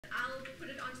I'll put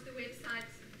it onto the website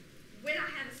when I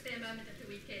have a spare moment at the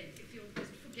weekend, if you'll just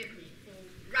forgive me for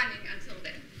running until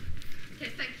then.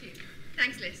 Okay, thank you.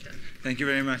 Thanks, Lester. Thank you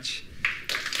very much.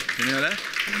 Daniela.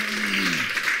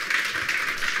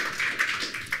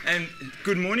 And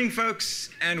good morning, folks,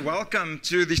 and welcome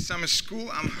to the summer school.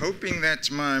 I'm hoping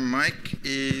that my mic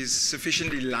is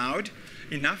sufficiently loud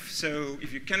enough, so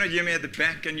if you cannot hear me at the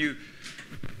back,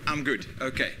 I'm good.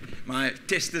 Okay. My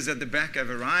testers at the back have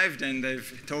arrived, and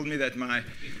they've told me that my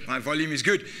volume is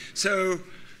good. So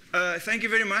thank you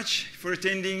very much for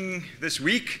attending this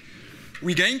week.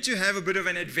 We're going to have a bit of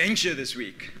an adventure this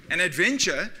week, an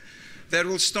adventure that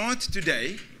will start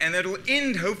today, and that will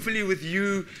end, hopefully, with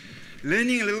you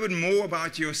learning a little bit more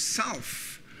about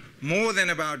yourself, more than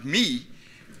about me,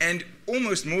 and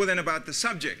almost more than about the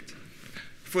subject.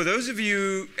 For those of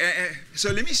you,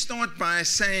 so let me start by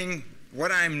saying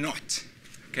what I'm not,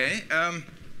 okay?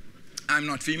 I'm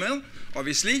not female,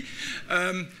 obviously.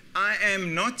 I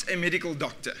am not a medical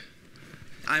doctor.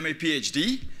 I'm a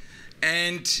PhD,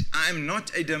 and I'm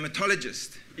not a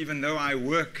dermatologist, even though I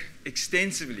work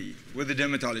extensively with the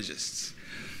dermatologists.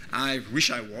 I wish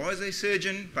I was a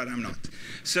surgeon, but I'm not.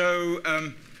 So,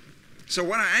 so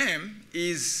what I am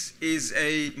is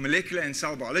a molecular and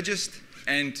cell biologist,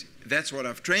 and that's what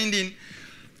I've trained in,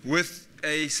 with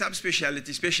a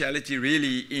specialty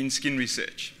really in skin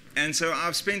research. And so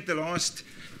I've spent the last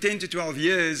 10 to 12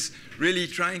 years really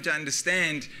trying to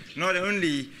understand not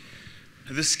only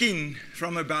the skin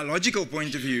from a biological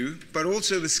point of view, but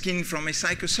also the skin from a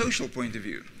psychosocial point of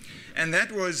view. And that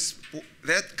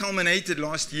culminated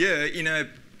last year in a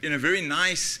very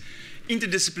nice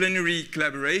interdisciplinary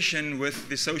collaboration with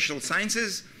the social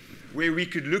sciences, where we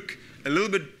could look a little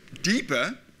bit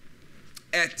deeper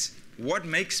at what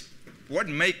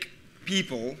make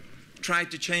people try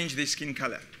to change their skin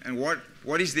color, and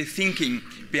what is their thinking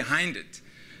behind it,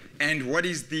 and what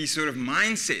is the sort of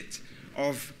mindset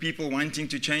of people wanting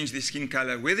to change their skin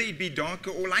color, whether it be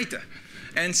darker or lighter.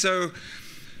 And so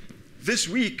this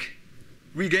week,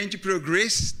 we're going to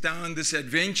progress down this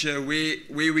adventure where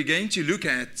we're going to look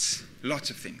at lots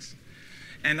of things.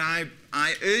 And I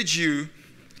urge you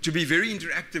to be very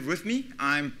interactive with me.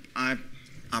 I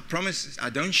promise I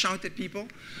don't shout at people.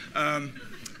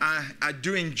 I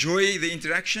do enjoy the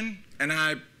interaction, and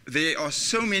there are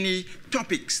so many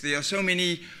topics, there are so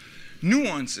many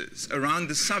nuances around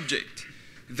the subject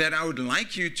that I would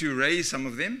like you to raise some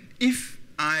of them. If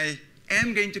I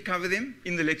am going to cover them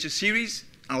in the lecture series,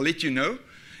 I'll let you know.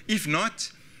 If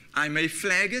not, I may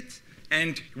flag it,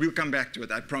 and we'll come back to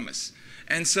it, I promise.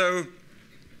 And so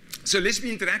let's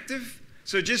be interactive.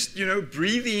 So just,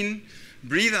 breathe in,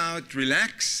 breathe out,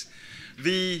 relax.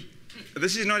 This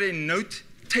is not a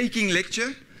note-taking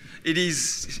lecture. It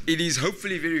is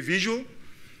hopefully very visual,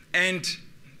 and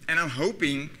I'm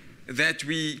hoping that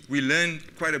we learn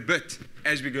quite a bit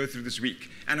as we go through this week.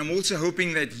 And I'm also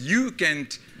hoping that you can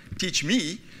teach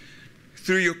me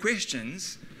through your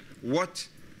questions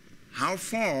how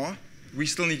far we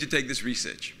still need to take this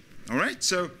research. All right?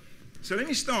 So let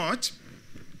me start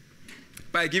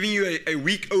by giving you a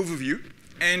week overview.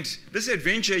 And this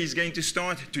adventure is going to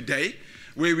start today,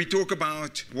 where we talk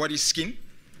about what is skin,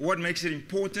 what makes it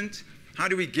important, how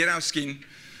do we get our skin,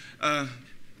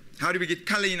 how do we get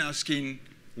color in our skin,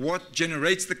 what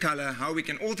generates the color, how we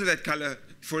can alter that color,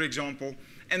 for example.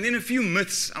 And then a few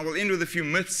myths. I will end with a few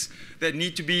myths that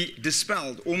need to be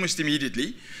dispelled almost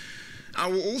immediately. I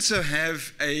will also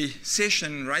have a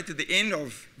session right at the end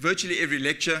of virtually every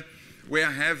lecture where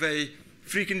I have a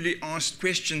frequently asked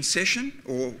questions session,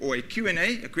 or a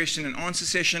Q&A, a question and answer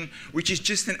session, which is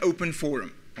just an open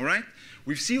forum, all right?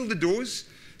 We've sealed the doors,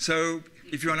 so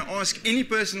if you want to ask any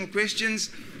personal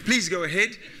questions, please go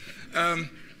ahead.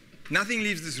 Nothing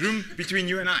leaves this room between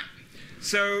you and I.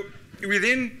 So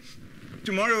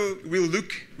tomorrow we'll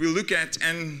look at,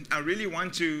 and I really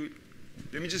want to,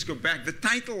 let me just go back. The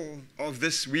title of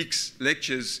this week's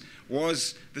lectures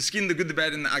was The Skin, the Good, the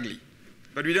Bad, and the Ugly.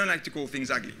 But we don't like to call things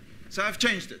ugly. So I've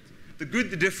changed it. The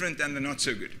good, the different, and the not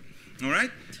so good. All right?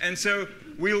 And so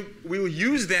we'll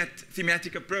use that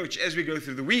thematic approach as we go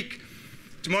through the week.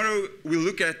 Tomorrow we'll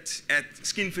look at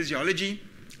skin physiology.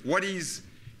 What is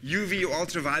UV or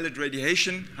ultraviolet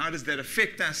radiation? How does that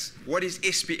affect us? What is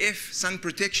SPF, sun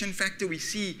protection factor? We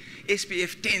see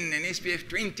SPF 10 and SPF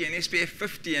 20 and SPF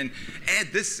 50, and add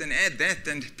this and add that,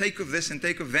 and take of this and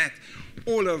take of that,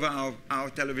 all over our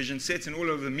television sets and all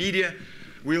over the media.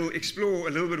 We'll explore a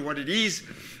little bit what it is.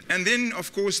 And then,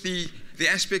 of course, the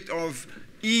aspect of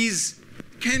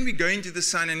can we go into the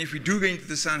sun? And if we do go into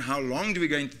the sun, how long do we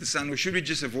go into the sun? Or should we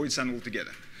just avoid sun altogether?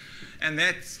 And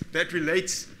that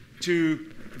relates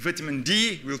to vitamin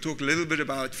D. We'll talk a little bit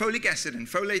about folic acid and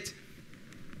folate.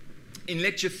 In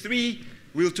lecture 3,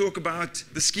 we'll talk about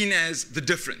the skin as the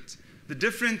different. The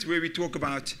different, where we talk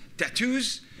about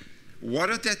tattoos. What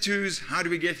are tattoos? How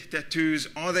do we get tattoos?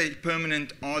 Are they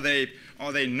permanent? Are they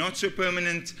not so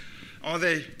permanent? Are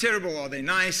they terrible? Are they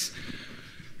nice?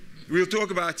 We'll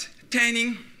talk about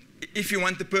tanning. If you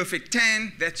want the perfect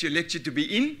tan, that's your lecture to be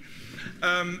in.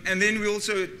 And then we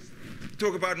also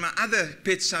talk about my other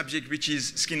pet subject, which is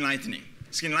skin lightening.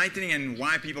 Skin lightening and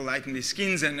why people lighten their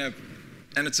skins. And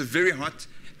it's a very hot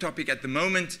topic at the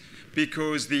moment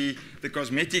because the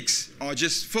cosmetics are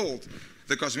just filled,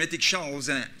 the cosmetic shelves.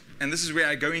 And this is where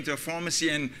I go into a pharmacy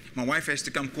and my wife has to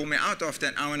come call me out after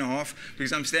an hour and a half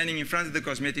because I'm standing in front of the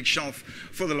cosmetic shelf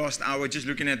for the last hour just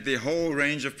looking at the whole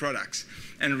range of products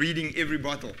and reading every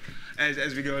bottle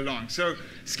as we go along. So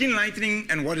skin lightening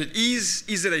and what it is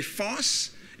it a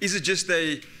farce? Is it just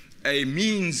a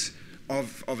means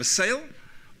of a sale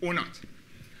or not?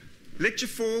 Lecture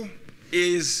 4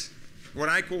 is what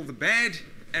I call the bad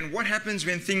and what happens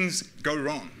when things go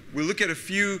wrong. We'll look at a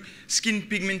few skin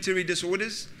pigmentary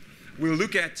disorders. We'll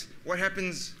look at what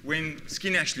happens when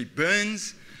skin actually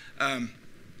burns. And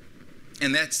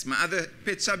that's my other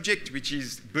pet subject, which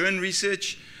is burn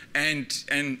research and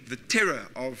the terror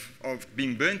of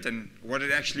being burnt and what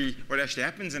actually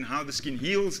happens and how the skin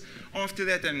heals after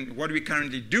that and what we're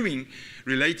currently doing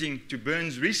relating to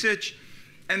burns research.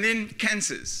 And then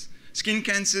cancers, skin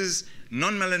cancers,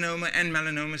 non-melanoma and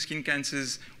melanoma skin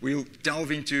cancers. We'll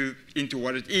delve into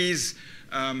what it is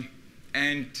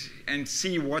and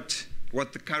see what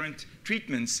the current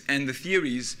treatments and the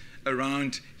theories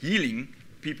around healing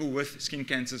people with skin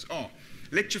cancers are.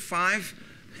 Lecture 5,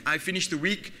 I finished the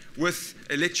week with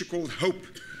a lecture called Hope.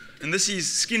 And this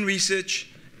is skin research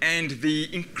and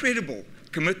the incredible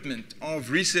commitment of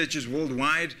researchers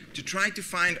worldwide to try to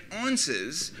find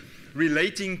answers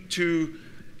relating to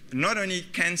not only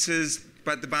cancers,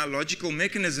 but the biological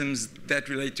mechanisms that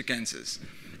relate to cancers.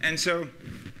 And so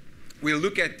we'll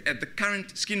look at the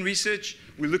current skin research.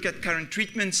 We'll look at current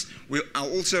treatments.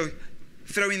 I'll also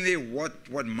throw in there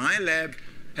what my lab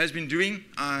has been doing.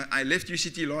 I left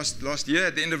UCT last year,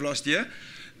 at the end of last year,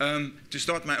 to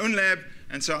start my own lab.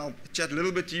 And so I'll chat a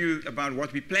little bit to you about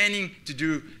what we're planning to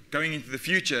do going into the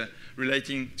future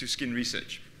relating to skin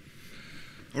research.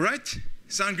 All right?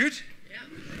 Sound good?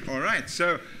 Yeah. All right.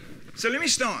 So let me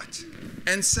start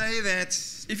and say that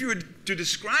if you were to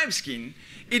describe skin,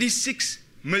 it is 6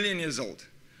 million years old.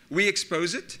 We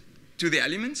expose it to the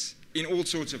elements in all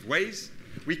sorts of ways.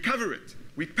 We cover it,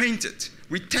 we paint it,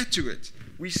 we tattoo it,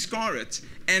 we scar it,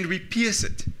 and we pierce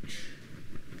it.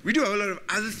 We do a whole lot of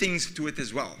other things to it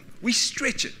as well. We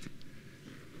stretch it,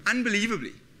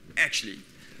 unbelievably, actually.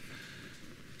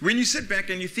 When you sit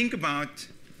back and you think about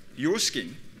your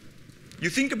skin, you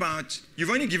think about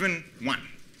you've only given one,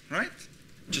 right?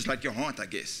 Just like your heart, I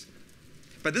guess.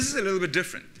 But this is a little bit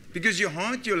different because your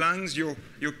heart, your lungs, your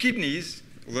kidneys,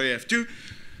 although you have two,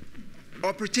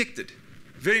 are protected,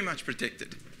 very much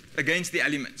protected against the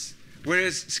elements,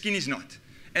 whereas skin is not.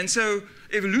 And so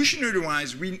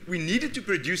evolutionary-wise, we needed to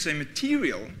produce a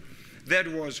material that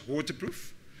was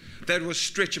waterproof, that was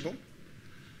stretchable,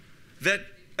 that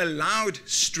allowed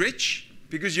stretch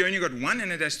because you only got one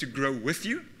and it has to grow with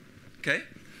you, okay?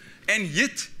 And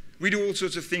yet we do all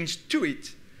sorts of things to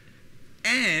it.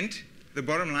 And the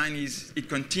bottom line is it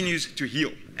continues to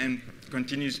heal and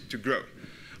continues to grow.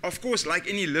 Of course, like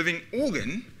any living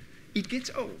organ, it gets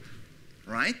old,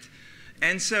 right?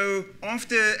 And so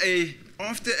after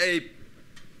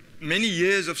many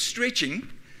years of stretching,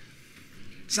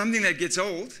 something that gets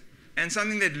old and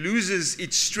something that loses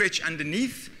its stretch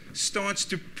underneath starts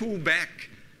to pull back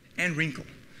and wrinkle.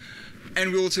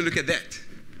 And we'll also look at that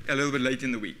a little bit later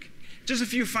in the week. Just a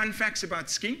few fun facts about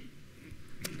skin.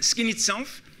 Skin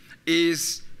itself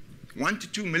is 1 to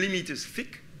 2 millimeters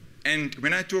thick. And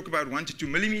when I talk about 1 to 2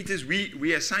 millimeters,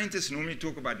 we as scientists normally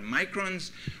talk about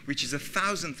microns, which is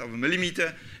 1,000th of a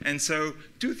millimeter. And so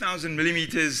 2,000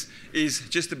 millimeters is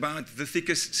just about the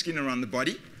thickest skin around the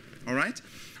body. All right?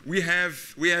 We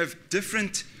have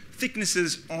different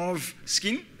thicknesses of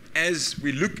skin as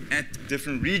we look at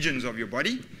different regions of your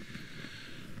body.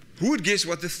 Who would guess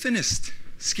what the thinnest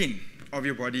skin of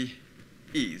your body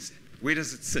is? Where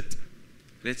does it sit?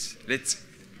 Let's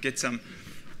get some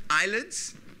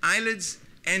eyelids,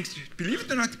 and believe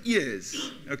it or not,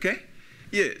 ears, okay?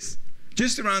 Ears.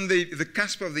 Just around the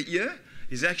cusp of the ear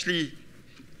is actually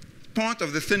part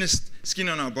of the thinnest skin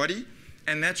on our body,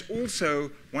 and that's also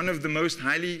one of the most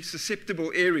highly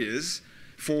susceptible areas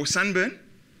for sunburn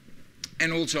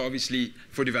and also obviously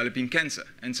for developing cancer.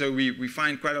 And so we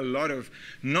find quite a lot of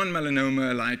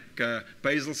non-melanoma like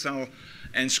basal cell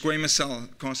and squamous cell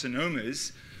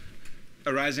carcinomas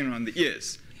arising around the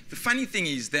ears. The funny thing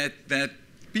is that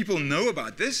people know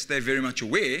about this, they're very much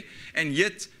aware, and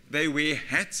yet they wear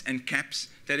hats and caps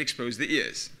that expose the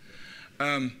ears,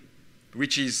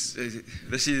 which is,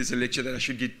 this is a lecture that I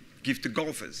should give to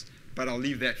golfers, but I'll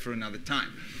leave that for another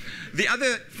time. The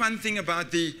other fun thing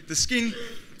about the skin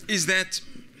is that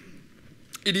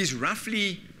it is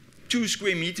roughly 2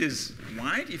 square meters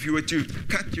wide. If you were to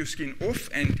cut your skin off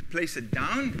and place it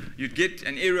down, you'd get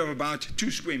an area of about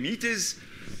 2 square meters,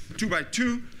 2 by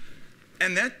 2.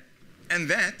 And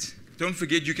that, don't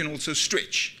forget, you can also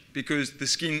stretch, because the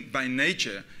skin by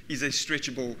nature is a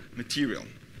stretchable material.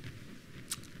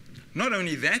 Not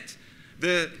only that,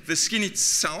 the skin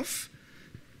itself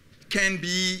can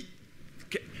be,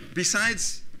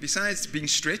 besides being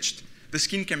stretched, the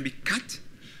skin can be cut,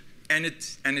 and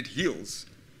it heals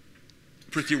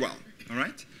pretty well, all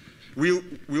right? We'll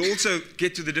also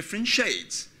get to the different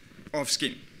shades of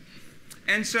skin.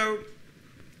 And so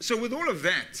with all of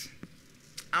that,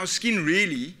 our skin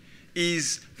really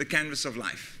is the canvas of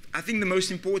life. I think the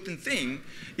most important thing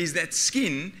is that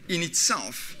skin in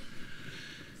itself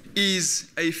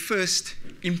is a first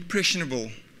impressionable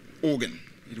organ.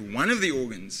 It's one of the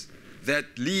organs that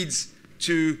leads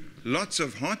to lots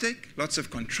of heartache, lots of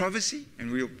controversy, and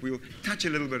we'll touch a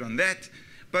little bit on that,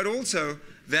 but also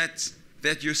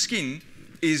that your skin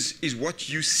is what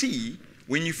you see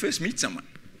when you first meet someone.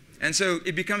 And so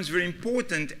it becomes very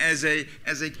important as a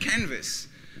canvas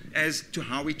as to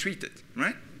how we treat it,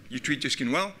 right? You treat your skin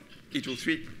well, it will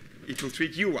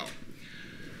treat you well.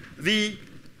 The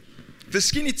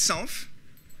skin itself,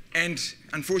 and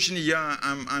unfortunately, yeah,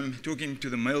 I'm talking to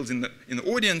the males in the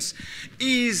audience,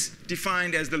 is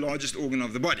defined as the largest organ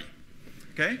of the body,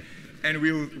 okay? And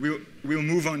we'll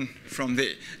move on from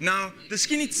there. Now, the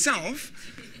skin itself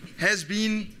has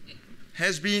been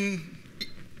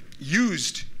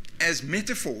used as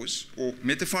metaphors, or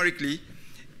metaphorically,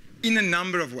 in a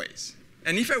number of ways.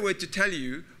 And if I were to tell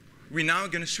you, we're now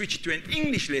going to switch to an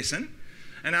English lesson,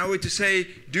 and I were to say,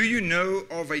 do you know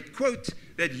of a quote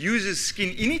that uses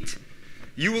skin in it?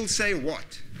 You will say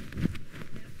what?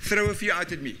 Throw a few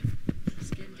out at me.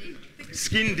 Skin deep.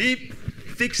 Skin deep,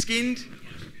 thick-skinned,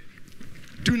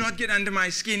 do not get under my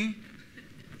skin.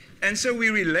 And so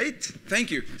we relate, thank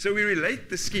you, so we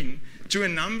relate the skin to a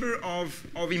number of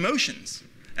emotions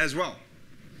as well.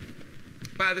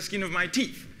 By the skin of my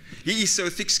teeth. He is so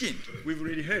thick-skinned. We've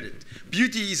already heard it.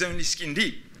 Beauty is only skin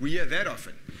deep. We hear that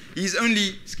often. He's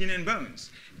only skin and bones.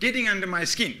 Getting under my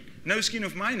skin. No skin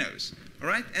of my nose. All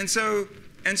right? And so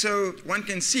one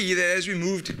can see that as we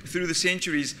moved through the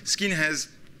centuries, skin has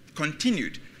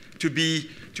continued to be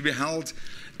held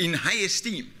in high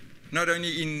esteem, not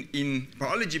only in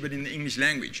biology, but in the English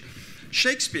language.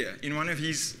 Shakespeare, in one of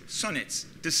his sonnets,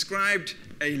 described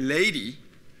a lady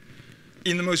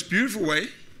in the most beautiful way.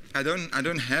 I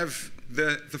don't have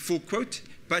the full quote,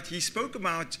 but he spoke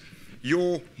about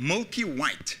your milky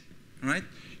white, right?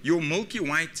 Your milky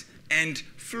white and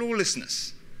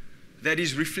flawlessness that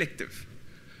is reflective.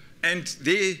 And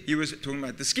there he was talking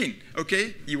about the skin.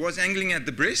 Okay, he was angling at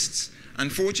the breasts,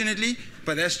 unfortunately,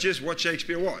 but that's just what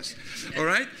Shakespeare was. All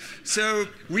right? So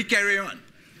we carry on.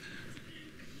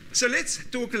 So let's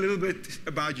talk a little bit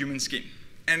about human skin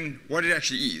and what it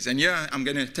actually is. And here I'm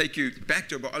going to take you back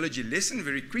to a biology lesson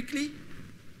very quickly.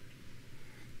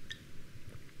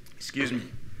 Excuse me.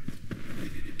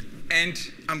 And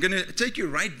I'm going to take you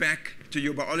right back to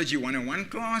your Biology 101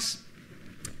 class.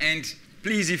 And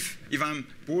please, if I'm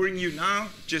boring you now,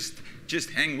 just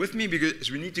hang with me, because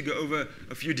we need to go over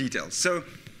a few details. So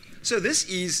this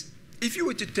is, if you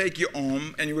were to take your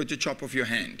arm and you were to chop off your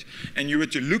hand, and you were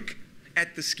to look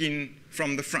at the skin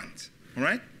from the front, all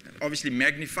right? Obviously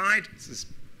magnified. This is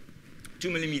 2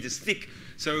 millimeters thick,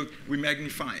 so we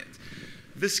magnify it.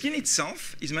 The skin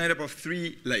itself is made up of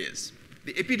 3 layers.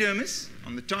 The epidermis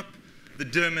on the top, the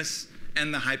dermis,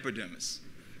 and the hypodermis.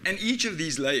 And each of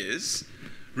these layers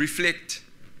reflect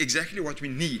exactly what we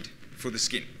need for the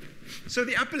skin. So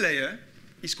the upper layer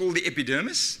is called the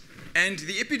epidermis, and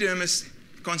the epidermis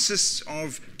consists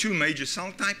of 2 major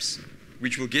cell types,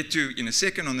 which we'll get to in a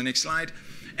second on the next slide.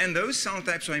 And those cell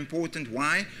types are important.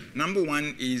 Why? Number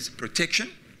 1 is protection,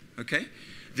 okay?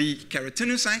 The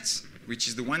keratinocytes, which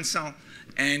is the one cell,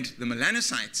 and the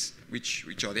melanocytes,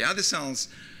 which are the other cells,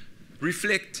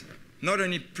 reflect not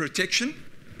only protection,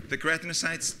 the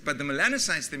keratinocytes, but the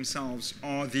melanocytes themselves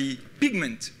are the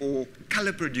pigment or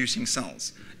color-producing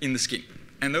cells in the skin.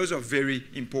 And those are very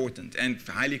important and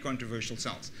highly controversial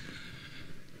cells.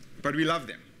 But we love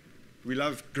them. we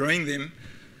love growing them,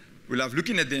 we love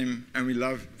looking at them, and we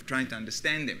love trying to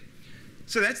understand them.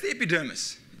 So that's the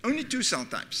epidermis. Only 2 cell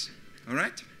types, all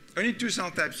right? Only 2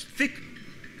 cell types, thick,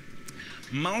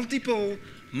 multiple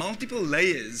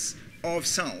layers of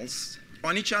cells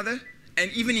on each other,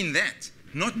 and even in that,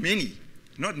 not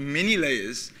many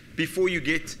layers before you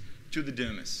get to the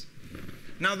dermis.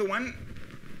 Now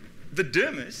the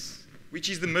dermis, which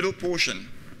is the middle portion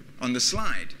on the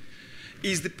slide,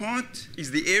 is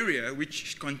the area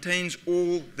which contains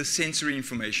all the sensory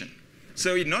information.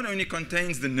 So it not only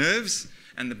contains the nerves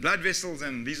and the blood vessels,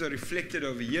 and these are reflected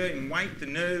over here in white, the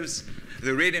nerves,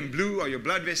 the red and blue are your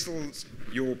blood vessels,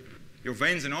 your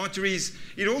veins and arteries.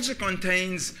 It also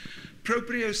contains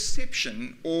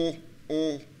proprioception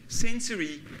or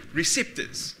sensory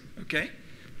receptors, okay?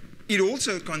 It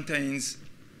also contains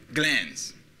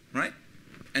glands, right?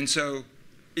 And so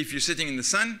if you're sitting in the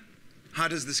sun, how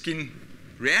does the skin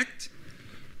react?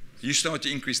 You start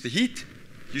to increase the heat,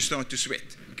 you start to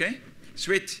sweat, okay?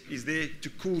 Sweat is there to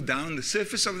cool down the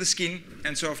surface of the skin,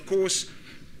 and so of course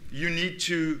you need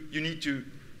to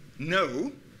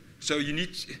know. So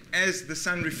as the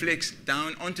sun reflects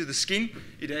down onto the skin,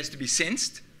 it has to be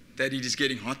sensed that it is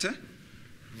getting hotter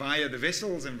via the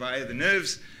vessels and via the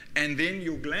nerves, and then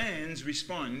your glands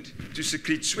respond to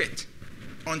secrete sweat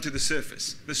onto the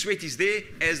surface. The sweat is there.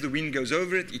 As the wind goes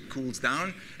over it, it cools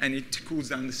down, and it cools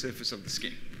down the surface of the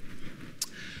skin.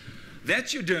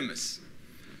 That's your dermis.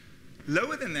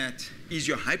 Lower than that is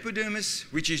your hypodermis,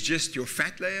 which is just your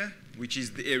fat layer, which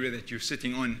is the area that you're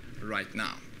sitting on right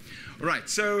now. All right,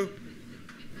 so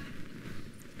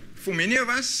for many of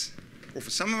us, or for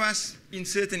some of us, in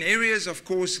certain areas, of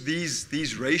course,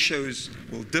 these ratios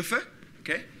will differ,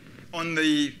 okay? On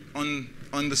the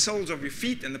soles of your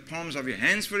feet and the palms of your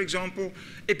hands, for example,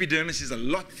 epidermis is a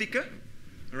lot thicker,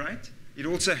 all right? It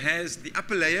also has the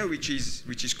upper layer, which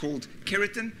is called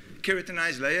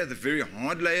keratinized layer, the very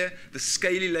hard layer, the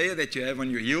scaly layer that you have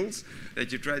on your heels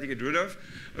that you try to get rid of,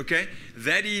 okay?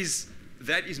 That is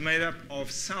made up of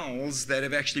cells that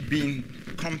have actually been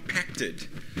compacted.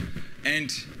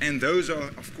 And those are,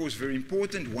 of course, very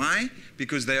important. Why?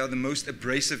 Because they are the most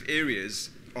abrasive areas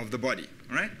of the body,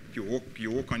 all right? You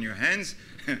walk on your hands,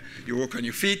 you walk on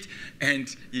your feet,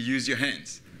 and you use your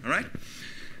hands, all right?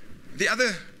 The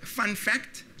other fun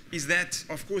fact is that,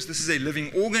 of course, this is a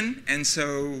living organ, and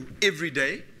so every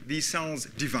day these cells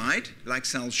divide, like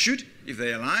cells should if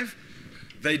they're alive.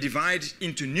 They divide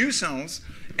into new cells,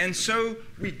 and so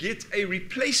we get a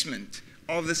replacement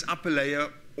of this upper layer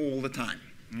all the time,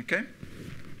 okay?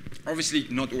 Obviously,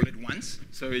 not all at once,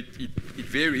 so it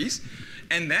varies,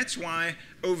 and that's why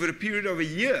over a period of a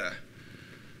year,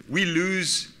 we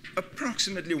lose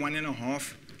approximately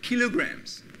 1.5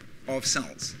 kilograms of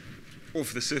cells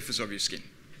off the surface of your skin.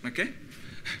 Okay?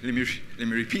 Let me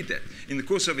repeat that. In the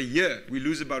course of a year, we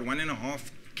lose about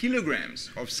 1.5 kilograms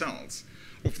of cells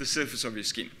off the surface of your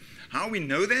skin. How we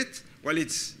know that? Well,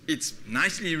 it's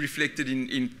nicely reflected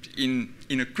in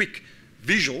a quick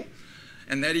visual,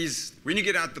 and that is when you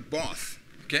get out the bath,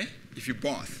 okay? If you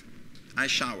bath, I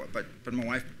shower, but my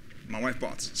wife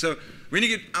baths. So when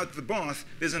you get out the bath,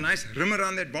 there's a nice rim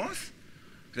around that bath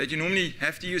that you normally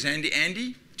have to use handy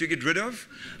Andy to get rid of.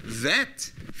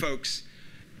 That, folks,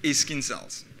 is skin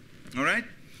cells, all right?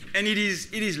 And it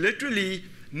is literally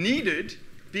needed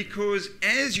because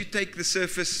as you take the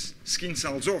surface skin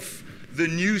cells off, the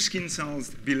new skin cells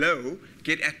below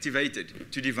get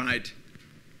activated to divide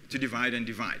and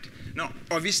divide. Now,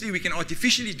 obviously, we can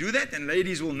artificially do that, and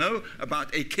ladies will know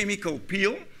about a chemical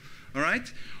peel, all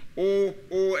right? Or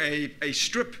a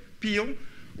strip peel,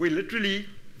 where literally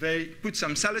they put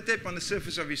some sellotape on the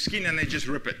surface of your skin and they just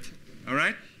rip it, all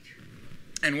right?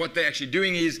 And what they're actually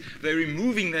doing is they're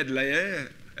removing that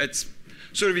layer. It's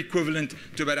sort of equivalent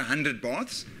to about 100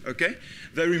 baths, okay?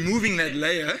 They're removing that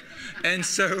layer, and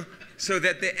so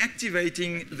that they're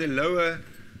activating the lower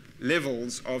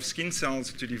levels of skin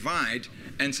cells to divide,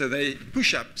 and so they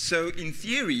push up. So in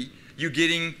theory, you're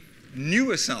getting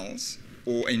newer cells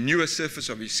or a newer surface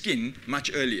of your skin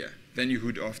much earlier than you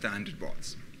would after 100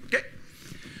 baths, okay?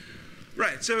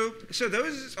 Right, so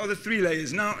those are the 3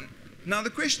 layers. Now the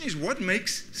question is, what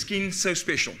makes skin so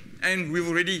special? And we've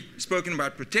already spoken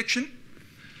about protection.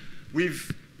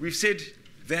 We've said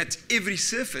that every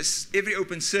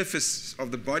open surface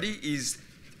of the body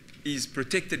is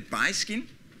protected by skin,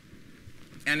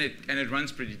 and it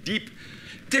runs pretty deep.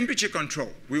 Temperature control,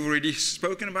 we've already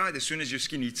spoken about. As soon as your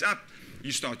skin heats up,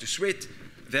 you start to sweat.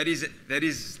 That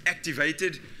is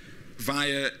activated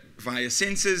via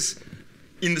sensors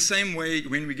in the same way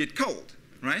when we get cold,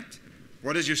 right?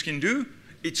 What does your skin do?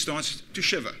 It starts to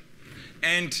shiver.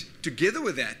 And together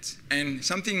with that, and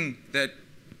something that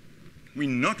we're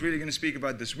not really going to speak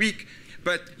about this week,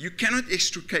 but you cannot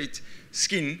extricate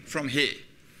skin from hair.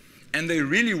 And they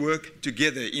really work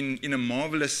together in a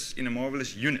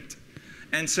marvelous unit.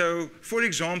 And so, for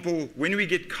example, when we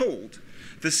get cold,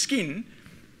 the skin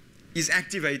is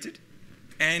activated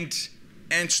and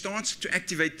starts to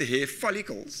activate the hair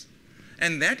follicles.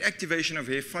 And that activation of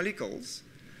hair follicles,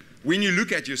 when you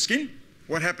look at your skin,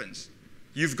 what happens?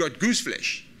 You've got goose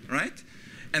flesh, right?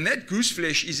 And that goose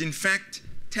flesh is in fact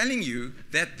telling you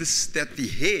that the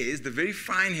hairs, the very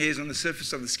fine hairs on the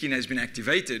surface of the skin has been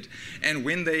activated, and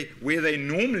where they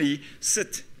normally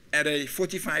sit at a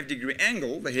 45-degree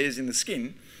angle, the hairs in the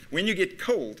skin, when you get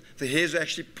cold, the hairs are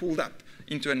actually pulled up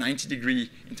into a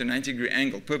 90-degree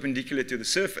angle, perpendicular to the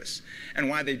surface. And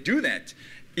why they do that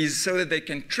is so that they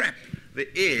can trap the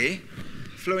air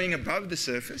flowing above the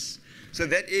surface, so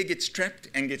that air gets trapped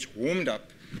and gets warmed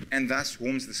up, and thus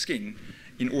warms the skin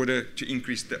in order to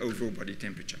increase the overall body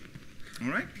temperature. All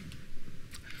right?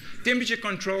 Temperature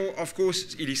control, of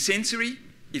course, it is sensory.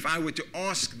 If I were to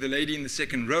ask the lady in the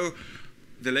second row,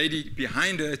 the lady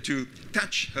behind her, to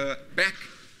touch her back,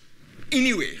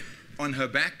 anywhere on her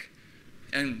back,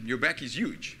 and your back is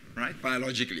huge, right,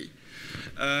 biologically,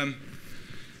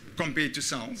 compared to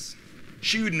cells,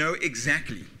 she would know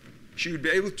exactly. She would be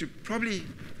able to probably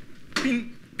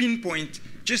pinpoint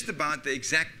just about the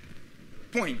exact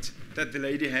point that the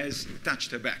lady has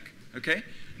touched her back. Okay?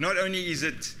 Not only is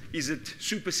it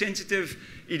super sensitive,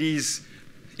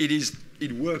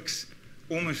 it works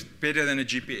almost better than a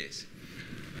GPS.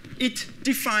 It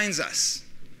defines us.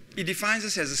 It defines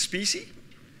us as a species.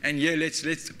 And here,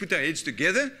 let's put our heads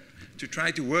together to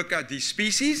try to work out these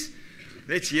species.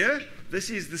 Let's hear. This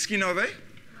is the skin of a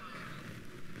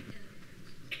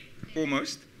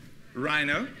almost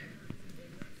rhino,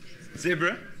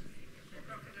 zebra,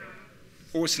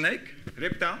 or snake,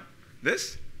 reptile.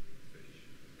 This?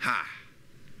 Ha!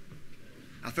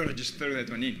 I thought I'd just throw that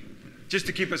one in, just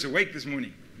to keep us awake this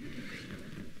morning.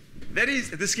 That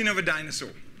is the skin of a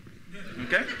dinosaur.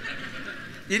 Okay?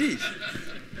 It is.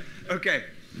 Okay.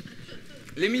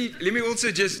 Let me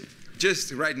also just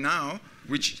right now,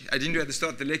 which I didn't do at the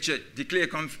start of the lecture, declare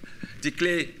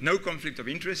no conflict of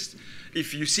interest.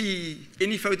 If you see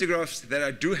any photographs that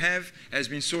I do have has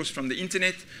been sourced from the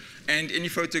internet, and any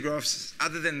photographs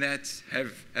other than that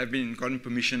have been gotten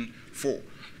permission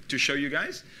to show you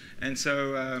guys. And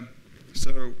so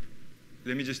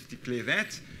let me just declare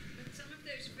that. But some of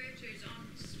those photos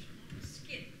aren't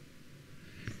skin.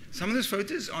 Some of those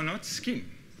photos are not skin.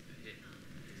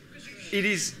 It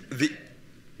is the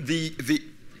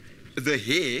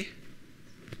hair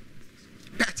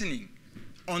patterning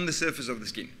on the surface of the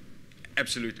skin.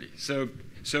 Absolutely. So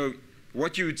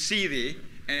what you would see there,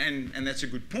 and that's a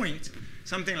good point,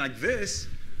 something like this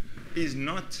is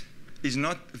not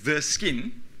the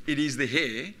skin, it is the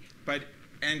hair,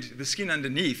 and the skin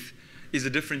underneath is a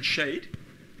different shade.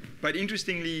 But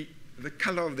interestingly, the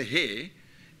color of the hair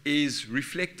is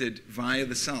reflected via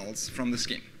the cells from the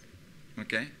skin.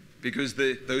 Okay? Because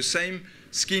those same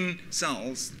skin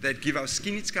cells that give our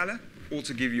skin its color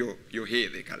also give your hair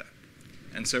their color.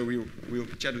 And so we'll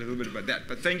chat a little bit about that.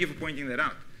 But thank you for pointing that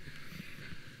out.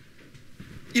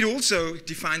 It also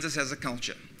defines us as a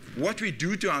culture. What we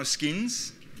do to our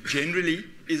skins generally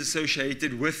is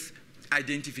associated with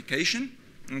identification.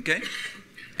 Okay?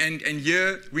 And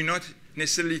here we're not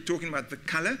necessarily talking about the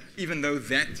color, even though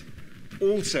that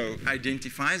also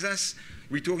identifies us.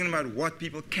 We're talking about what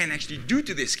people can actually do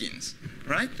to their skins,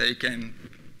 right? They can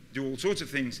do all sorts of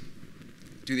things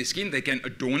to their skin. They can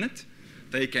adorn it.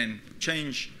 They can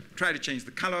try to change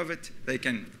the color of it. They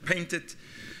can paint it,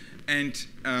 and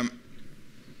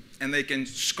they can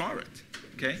scar it.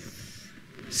 Okay.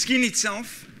 Skin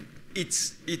itself,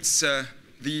 it's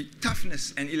the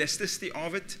toughness and elasticity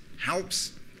of it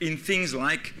helps in things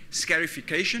like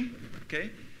scarification.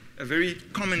 Okay, a very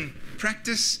common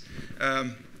practice.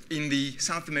 In the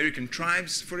South American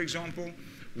tribes, for example,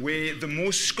 where the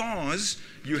more scars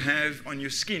you have on your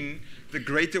skin, the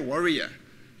greater warrior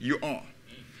you are.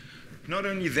 Not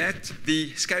only that,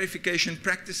 the scarification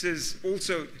practices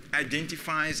also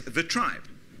identifies the tribe.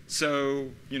 So,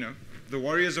 the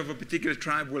warriors of a particular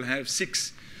tribe will have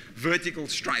 6 vertical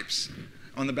stripes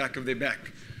on the back of their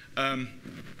back, on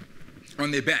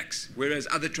their backs, whereas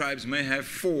other tribes may have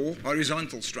 4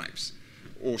 horizontal stripes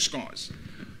or scars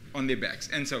on their backs,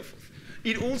 and so forth.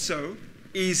 It also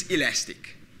is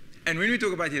elastic. And when we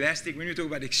talk about elastic, when we talk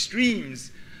about extremes,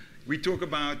 we talk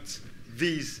about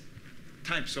these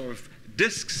types of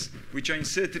discs which are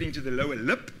inserted into the lower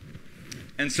lip.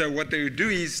 And so what they would do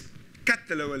is cut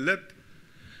the lower lip,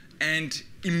 and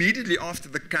immediately after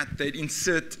the cut, they'd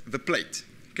insert the plate.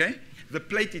 Okay? The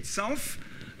plate itself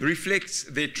reflects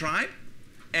their tribe,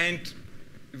 and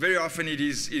very often it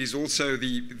is also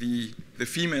the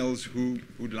females who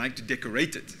would like to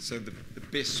decorate it. So the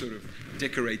best sort of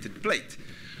decorated plate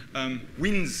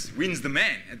wins the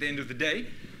man at the end of the day.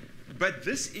 But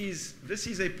this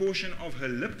is a portion of her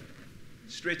lip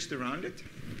stretched around it.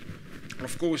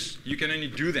 Of course, you can only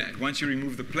do that once you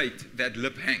remove the plate. That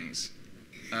lip hangs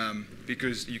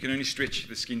because you can only stretch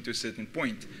the skin to a certain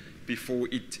point before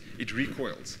it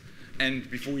recoils and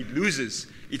before it loses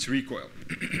its recoil.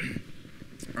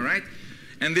 All right?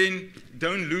 And then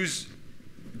don't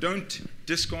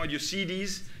discard your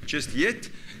CDs just yet,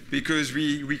 because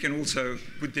we can also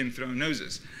put them through our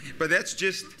noses. But that's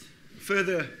just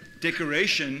further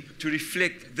decoration to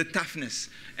reflect the toughness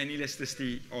and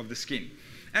elasticity of the skin.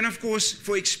 And of course,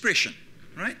 for expression,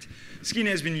 right? Skin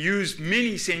has been used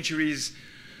many centuries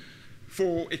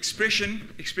for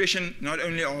expression not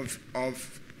only of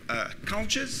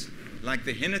cultures, like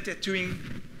the henna tattooing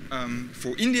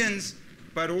for Indians,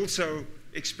 but also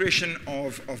expression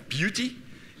of beauty,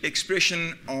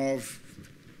 expression of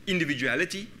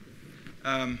individuality,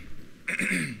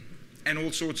 and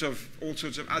all sorts of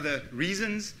other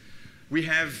reasons. We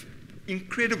have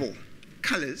incredible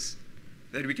colors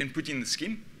that we can put in the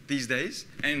skin these days,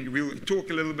 and we'll talk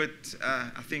a little bit,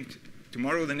 I think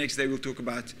tomorrow or the next day we'll talk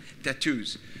about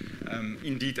tattoos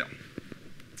in detail.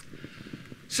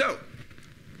 So,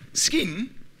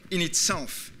 skin in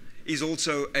itself is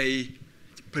also a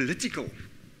politically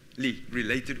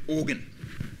related organ,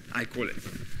 I call it.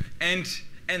 And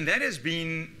that has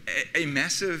been a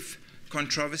massive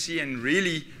controversy, and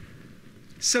really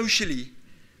socially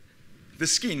the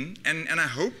skin, and I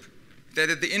hope that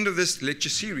at the end of this lecture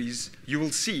series you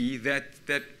will see that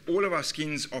all of our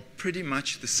skins are pretty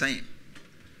much the same,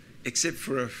 except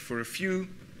for a few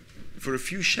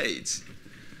shades.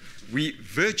 We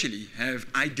virtually have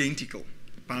identical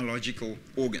biological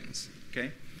organs.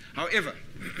 Okay? However,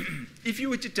 if you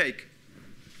were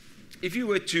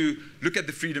to look at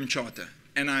the Freedom Charter,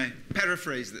 and I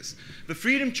paraphrase this, the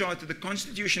Freedom Charter, the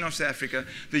Constitution of South Africa,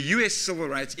 the US Civil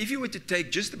Rights, if you were to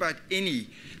take just about any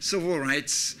civil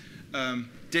rights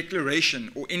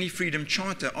declaration or any freedom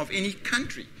charter of any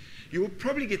country, you will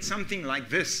probably get something like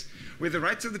this, where the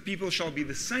rights of the people shall be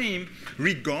the same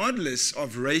regardless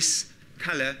of race,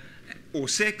 color, or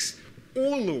sex.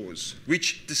 All laws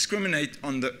which discriminate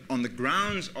on the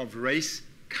grounds of race,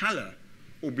 color,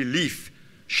 or belief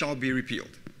shall be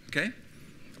repealed. Okay?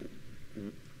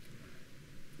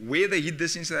 Where they hid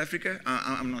this in South Africa,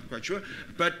 I'm not quite sure.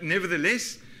 But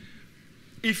nevertheless,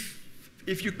 if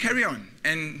you carry on,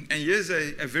 and here's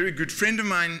a very good friend of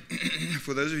mine,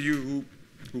 for those of you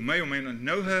who may or may not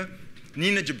know her,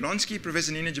 Nina Jablonski.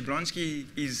 Professor Nina Jablonski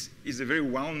is a very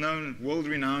well-known,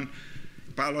 world-renowned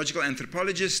biological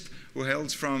anthropologist who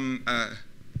hails from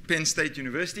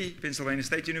Pennsylvania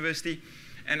State University.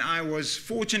 And I was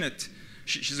fortunate,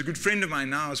 she's a good friend of mine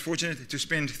now, I was fortunate to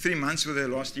spend 3 months with her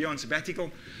last year on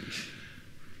sabbatical.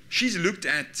 She's looked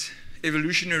at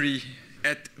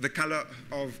at the color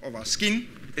of our skin,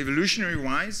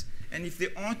 evolutionary-wise, and if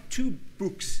there are 2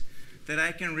 books that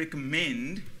I can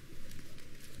recommend,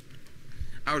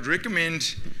 I would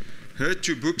recommend her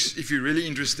 2 books if you're really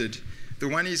interested. The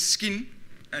one is Skin,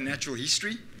 A Natural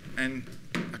History, and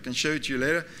I can show it to you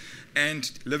later, and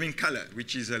Living Color,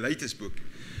 which is her latest book,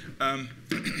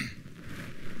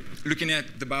 looking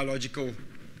at the biological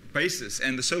basis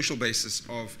and the social basis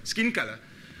of skin color.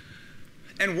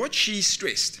 And what she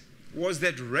stressed was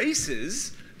that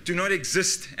races do not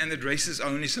exist, and that races are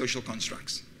only social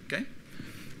constructs. Okay?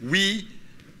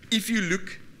 If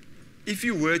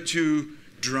you were to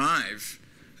drive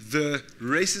the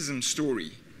racism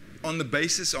story on the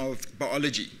basis of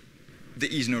biology, there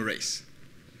is no race,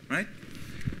 right?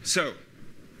 So,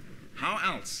 how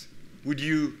else would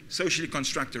you socially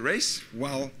construct a race?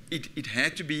 Well, it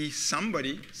had to be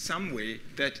somebody, somewhere,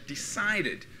 that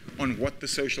decided on what the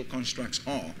social constructs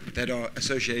are that are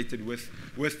associated with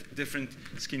different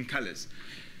skin colors.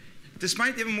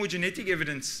 Despite ever more genetic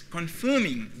evidence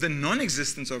confirming the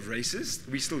non-existence of races,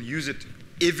 we still use it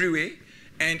everywhere.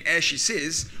 And as she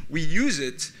says, we use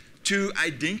it to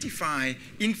identify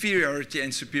inferiority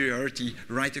and superiority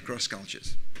right across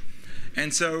cultures.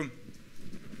 And so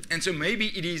maybe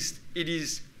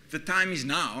the time is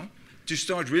now to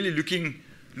start really looking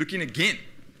again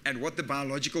at what the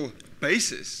biological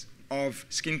basis of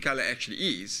skin color actually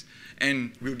is.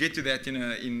 And we'll get to that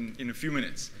in a few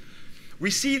minutes. We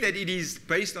see that it is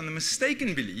based on the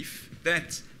mistaken belief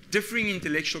that differing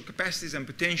intellectual capacities and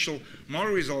potential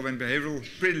moral resolve and behavioral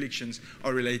predilections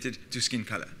are related to skin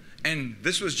color. And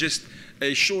this was just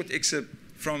a short excerpt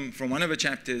from one of the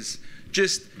chapters,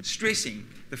 just stressing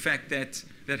the fact that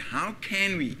how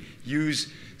can we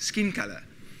use skin color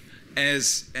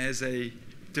as a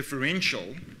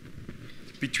differential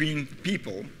between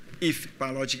people if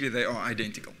biologically they are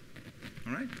identical.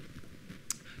 All right?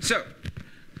 So,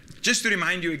 just to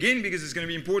remind you again, because it's going to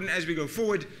be important as we go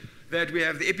forward, that we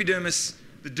have the epidermis,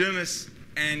 the dermis,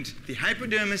 and the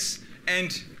hypodermis.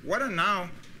 And what I now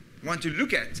want to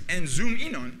look at and zoom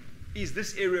in on is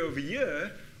this area over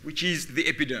here, which is the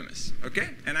epidermis. Okay?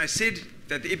 And I said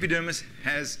that the epidermis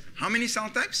has how many cell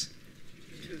types?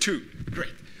 2.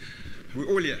 Great. We're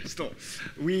all here still.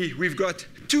 We've got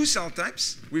 2 cell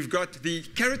types. We've got the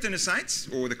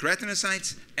keratinocytes, or the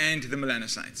keratinocytes, and the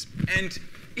melanocytes. And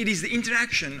it is the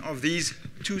interaction of these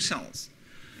 2 cells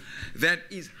that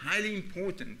is highly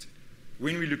important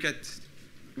when we look at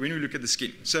the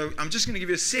skin. So I'm just going to give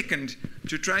you a second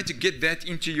to try to get that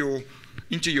into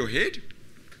your head,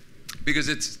 because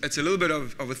it's a little bit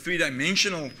of a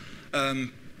 3-dimensional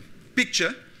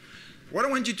picture. What I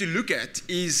want you to look at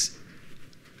is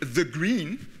the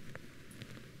green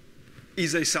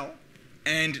is a cell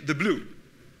and the blue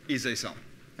is a cell.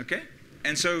 Okay?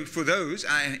 And so for those,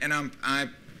 I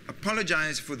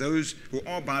apologize for those who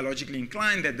are biologically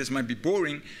inclined that this might be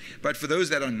boring, but for those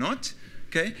that are not,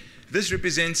 okay, this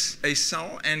represents a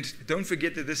cell, and don't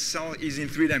forget that this cell is in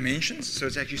 3 dimensions, so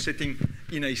it's actually sitting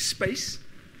in a space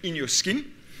in your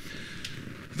skin.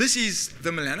 This is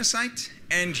the melanocyte,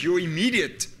 and your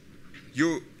immediate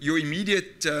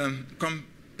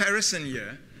comparison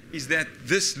here is that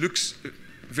this looks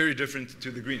very different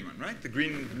to the green one, right? The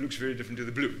green looks very different to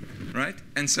the blue, right?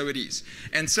 And so it is.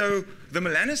 And so the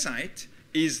melanocyte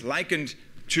is likened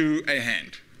to a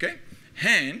hand, okay?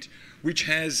 Hand, which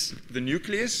has the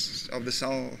nucleus of the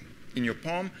cell in your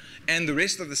palm, and the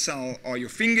rest of the cell are your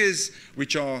fingers,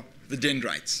 which are the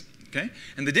dendrites, okay?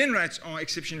 And the dendrites are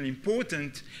exceptionally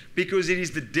important because it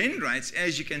is the dendrites,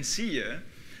 as you can see here,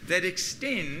 that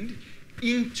extend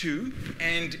into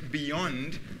and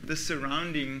beyond the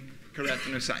surrounding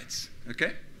keratinocytes,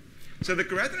 okay? So the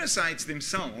keratinocytes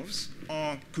themselves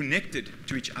are connected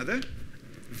to each other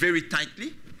very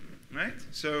tightly, right?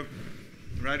 So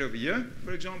right over here,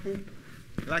 for example,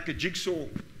 like a jigsaw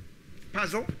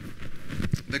puzzle,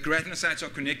 the keratinocytes are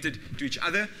connected to each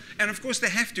other, and of course they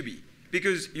have to be,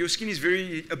 because your skin is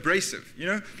very abrasive, you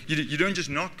know? You don't just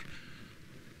knock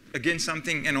against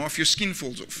something and half your skin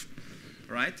falls off,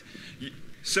 right?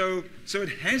 So it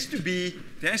has to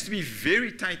be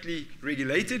very tightly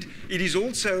regulated. It is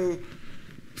also,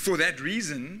 for that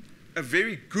reason, a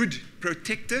very good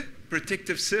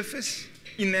protective surface,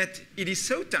 in that it is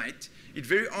so tight, it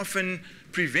very often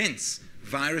prevents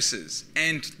viruses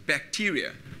and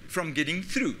bacteria from getting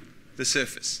through the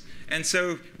surface. And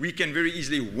so we can very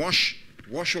easily wash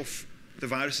off the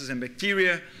viruses and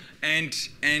bacteria, and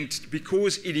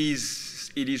because it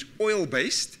is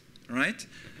oil-based, right?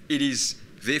 It is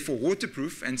therefore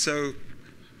waterproof, and so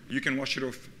you can wash it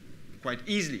off quite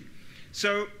easily.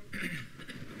 So,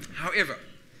 however,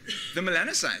 the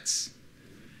melanocytes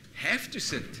have to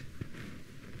sit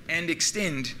and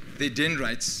extend their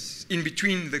dendrites in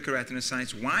between the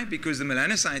keratinocytes. Why? Because the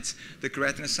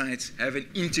keratinocytes have an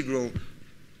integral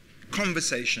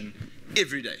conversation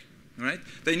every day, right?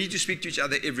 They need to speak to each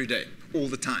other every day, all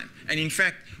the time. And in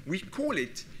fact, we call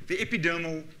it the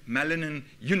epidermal melanin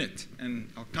unit, and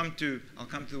I'll come to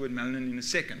the word melanin in a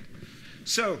second.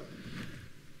 So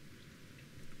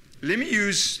let me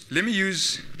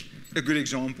use a good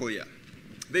example here.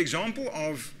 The example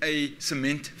of a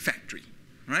cement factory,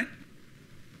 right?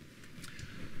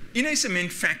 In a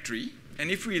cement factory, and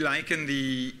if we liken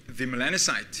the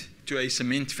melanocyte to a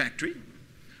cement factory,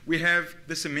 we have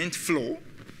the cement floor,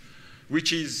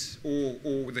 which is,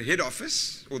 or the head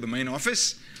office, or the main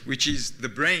office, which is the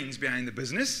brains behind the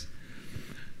business.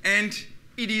 And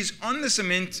it is on the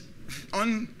cement,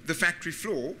 on the factory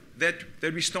floor, that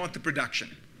we start the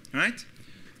production, right?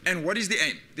 And what is the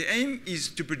aim? The aim is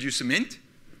to produce cement,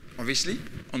 obviously,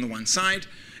 on the one side,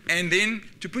 and then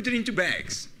to put it into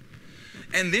bags,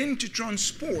 and then to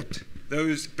transport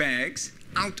those bags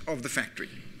out of the factory.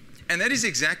 And that is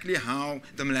exactly how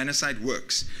the melanocyte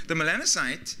works. The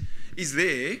melanocyte is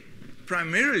there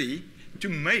primarily to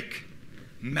make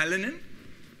melanin,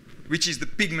 which is the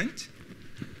pigment,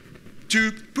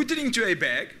 to put it into a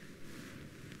bag,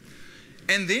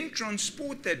 and then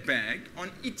transport that bag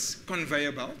on its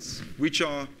conveyor belts, which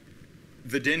are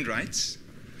the dendrites,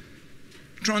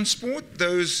 transport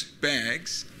those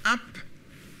bags up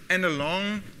and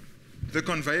along the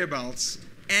conveyor belts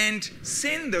and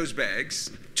send those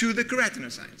bags to the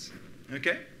keratinocytes,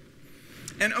 okay?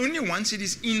 And only once it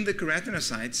is in the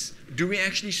keratinocytes do we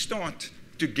actually start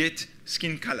to get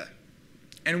skin color.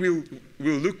 And we'll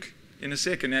look in a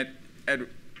second at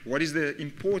what is the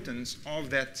importance of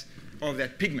that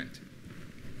pigment.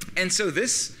 And so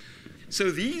these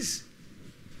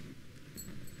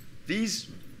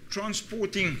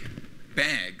transporting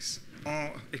bags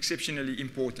are exceptionally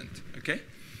important, okay?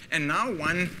 And now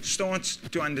one starts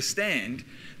to understand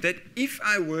that if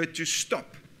I were to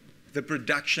stop the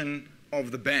production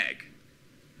of the bag,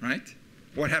 right,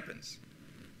 what happens?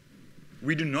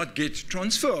 We do not get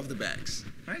transfer of the bags,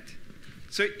 right?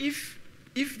 So if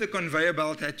the conveyor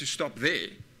belt had to stop there,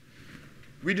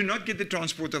 we do not get the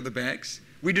transport of the bags,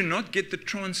 we do not get the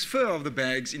transfer of the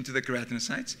bags into the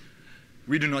keratinocytes,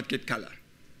 we do not get color,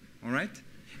 all right?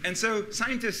 And so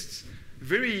scientists,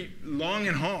 very long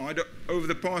and hard over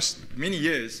the past many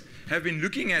years, have been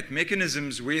looking at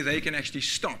mechanisms where they can actually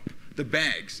stop the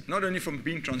bags, not only from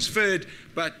being transferred,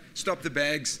 but stop the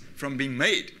bags from being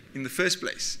made in the first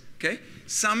place, okay?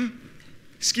 Some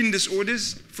skin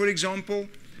disorders, for example,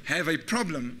 have a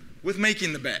problem with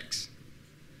making the bags,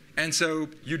 and so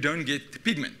you don't get the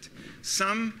pigment.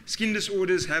 Some skin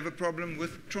disorders have a problem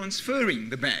with transferring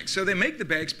the bags, so they make the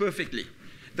bags perfectly.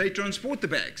 They transport the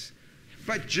bags,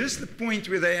 but just the point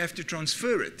where they have to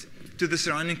transfer it to the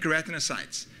surrounding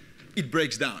keratinocytes, it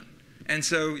breaks down. And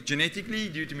so genetically,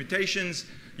 due to mutations,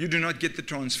 you do not get the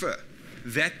transfer.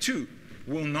 That too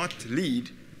will not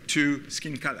lead to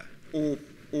skin color or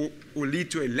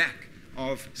lead to a lack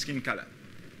of skin color.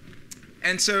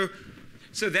 And so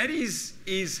that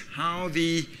is how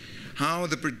the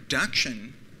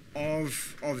production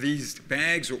of these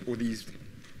bags or these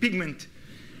pigment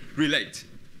relate.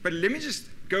 But let me just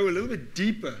go a little bit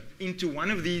deeper into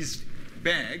one of these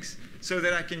bags so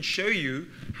that I can show you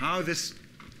how this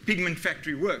pigment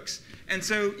factory works. And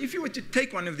so if you were to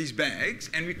take one of these bags,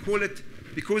 and we call it,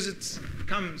 because it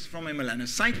comes from a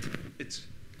melanocyte, it's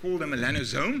called a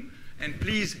melanosome. And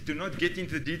please do not get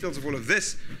into the details of all of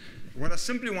this. What I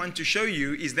simply want to show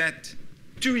you is that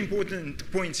two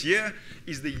important points here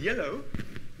is the yellow,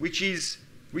 which is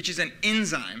an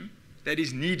enzyme that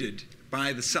is needed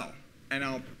by the cell. And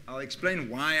I'll explain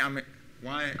why I'm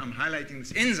highlighting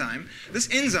this enzyme. This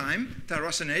enzyme,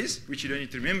 tyrosinase, which you don't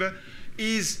need to remember,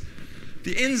 is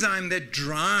the enzyme that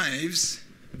drives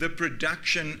the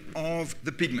production of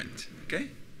the pigment, okay?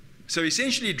 So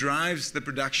essentially drives the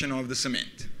production of the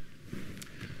cement.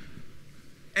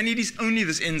 And it is only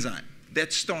this enzyme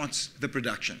that starts the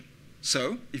production.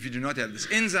 So if you do not have this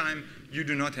enzyme, you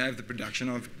do not have the production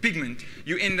of pigment.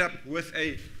 You end up with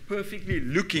a perfectly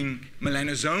looking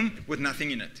melanosome with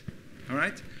nothing in it, all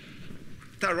right?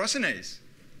 Tyrosinase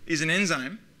is an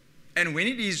enzyme, and when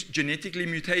it is genetically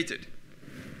mutated,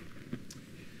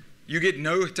 you get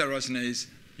no tyrosinase,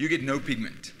 you get no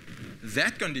pigment.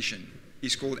 That condition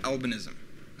is called albinism,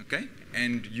 okay?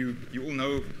 And you all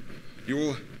know, you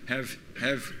all have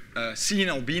seen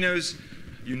albinos.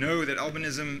 You know that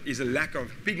albinism is a lack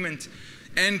of pigment,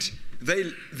 and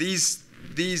these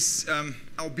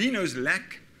albinos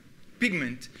lack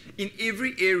pigment in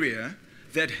every area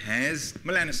that has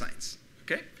melanocytes,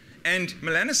 okay? And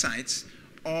melanocytes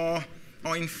are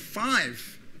in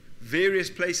 5 various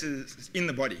places in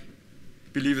the body,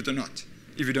 believe it or not,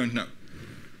 if you don't know.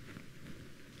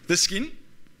 The skin,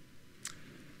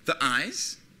 the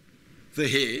eyes, the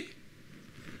hair,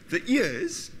 the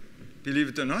ears, believe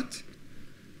it or not,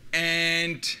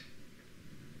 and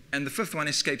the fifth one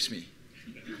escapes me.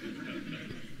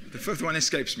 The fifth one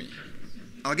escapes me.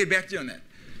 I'll get back to you on that.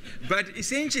 But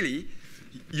essentially,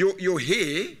 your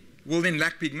hair will then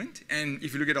lack pigment, and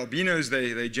if you look at albinos,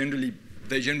 they generally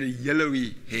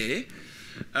yellowy hair.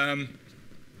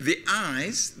 The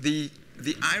eyes, the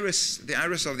iris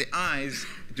of the eyes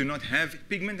do not have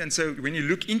pigment, and so when you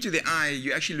look into the eye,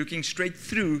 you're actually looking straight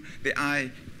through the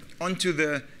eye onto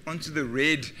the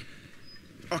red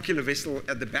ocular vessel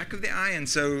at the back of the eye, and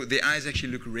so the eyes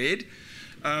actually look red.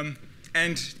 And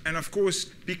of course,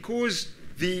 because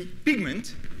the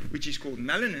pigment, which is called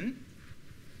melanin,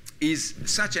 is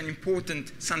such an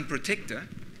important sun protector,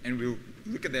 and we'll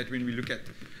look at that when we look at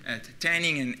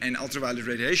tanning and ultraviolet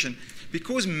radiation,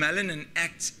 because melanin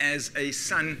acts as a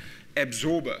sun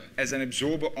absorber, as an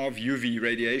absorber of UV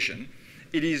radiation,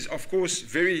 it is, of course,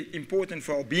 very important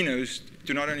for albinos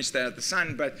to not only stay at the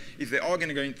sun, but if they are going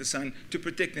to go into the sun, to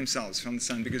protect themselves from the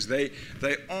sun, because they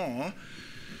are,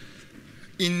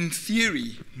 in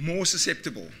theory, more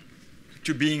susceptible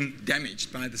to being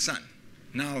damaged by the sun.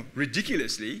 Now,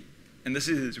 ridiculously, and this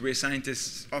is where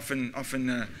scientists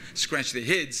often scratch their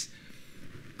heads,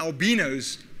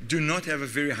 albinos do not have a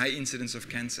very high incidence of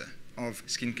cancer, of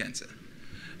skin cancer.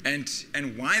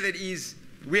 And why that is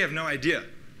we have no idea.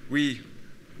 We're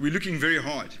looking very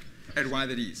hard at why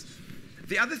that is.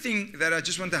 The other thing that I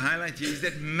just want to highlight here is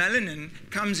that melanin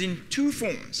comes in two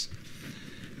forms.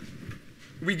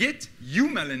 We get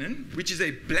eumelanin, which is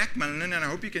a black melanin, and I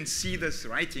hope you can see this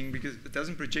writing because it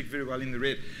doesn't project very well in the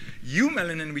red.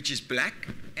 Eumelanin, which is black,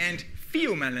 and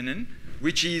pheomelanin,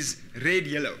 which is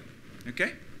red-yellow,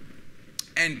 okay?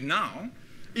 And now,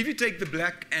 if you take the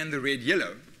black and the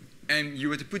red-yellow, and you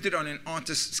were to put it on an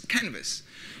artist's canvas,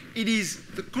 it is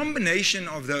the combination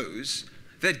of those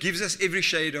that gives us every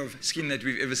shade of skin that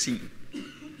we've ever seen.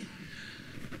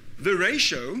 The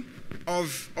ratio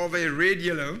of a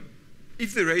red-yellow,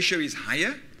 if the ratio is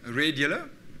higher, red-yellow,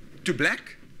 to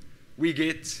black, we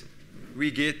get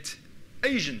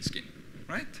Asian skin,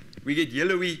 right? We get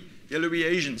yellowy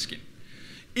Asian skin.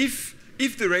 If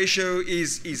the ratio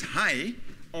is high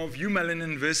of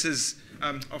eumelanin versus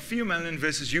of pheomelanin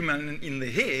versus eumelanin in the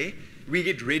hair, we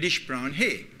get reddish brown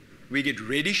hair. We get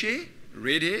reddish hair,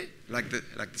 red hair, like the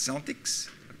Celtics.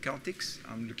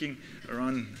 I'm looking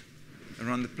around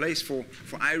the place for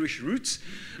Irish roots.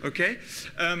 Okay,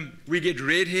 we get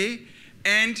red hair,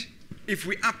 and if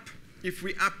we up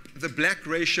the black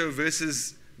ratio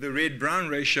versus the red-brown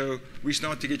ratio, we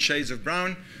start to get shades of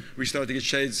brown. We start to get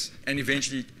shades, and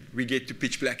eventually we get to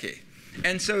pitch black hair.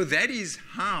 And so that is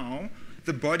how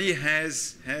the body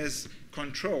has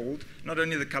controlled not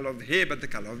only the color of the hair, but the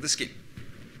color of the skin.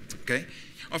 Okay?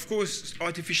 Of course,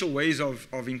 artificial ways of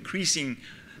increasing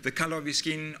the color of your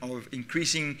skin, of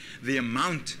increasing the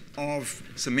amount of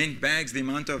cement bags, the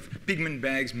amount of pigment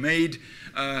bags made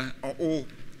are all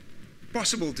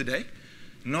possible today.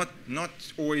 Not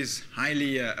always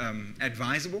highly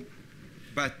advisable,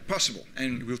 but possible.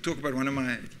 And we'll talk about one of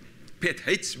my pet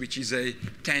hates, which is a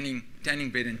tanning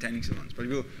bed and tanning salons. But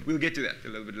we'll get to that a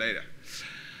little bit later.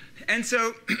 And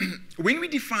so when we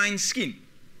define skin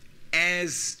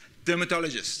as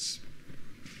dermatologists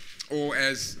or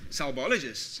as cell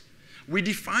biologists, we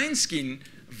define skin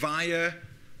via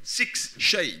 6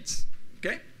 shades.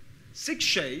 Okay? 6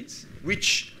 shades,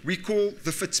 which we call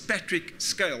the Fitzpatrick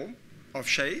scale of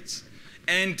shades.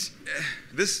 And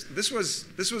this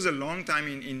was a long time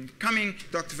in coming.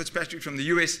 Dr. Fitzpatrick from the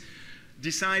US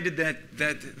decided that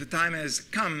the time has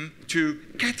come to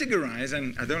categorize,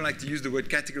 and I don't like to use the word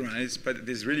categorize, but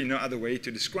there's really no other way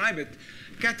to describe it,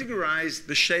 categorize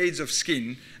the shades of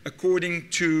skin according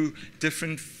to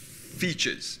different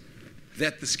features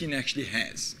that the skin actually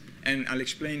has. And I'll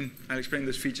explain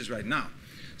those features right now.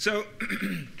 So,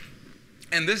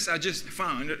 and this I just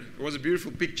found, it was a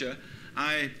beautiful picture.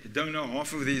 I don't know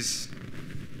half of these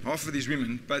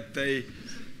women, but they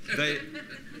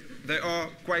are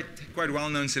quite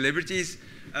well-known celebrities.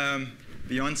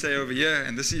 Beyonce over here,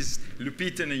 and this is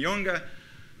Lupita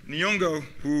Nyong'o,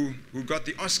 who got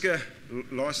the Oscar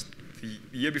the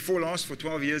year before last for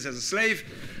 12 years as a slave.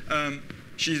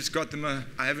 She's got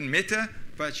I haven't met her,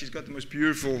 but she's got the most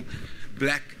beautiful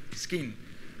black skin,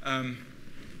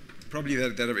 probably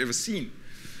that I've ever seen.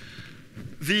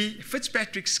 The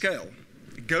Fitzpatrick scale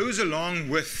goes along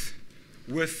with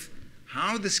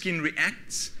how the skin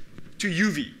reacts to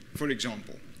UV, for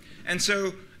example. And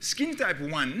so skin type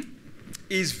 1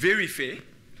 is very fair,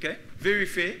 okay? Very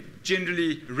fair,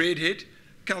 generally redhead,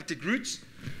 Celtic roots,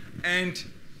 and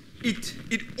it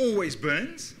always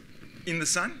burns in the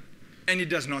sun, and it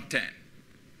does not tan,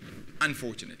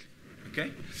 unfortunately,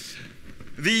 okay?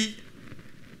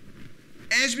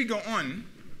 As we go on,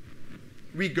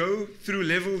 we go through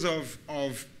levels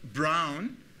of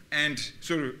brown and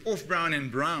sort of off brown and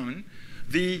brown.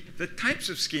 The types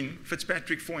of skin,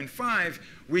 Fitzpatrick 4 and 5,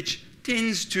 which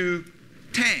tends to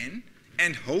tan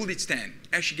and hold its tan,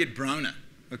 actually get browner,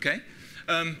 okay?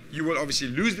 You will obviously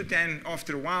lose the tan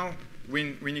after a while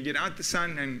when you get out the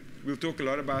sun, and we'll talk a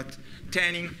lot about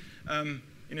tanning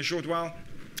in a short while.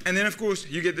 And then, of course,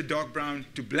 you get the dark brown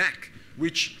to black,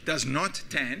 which does not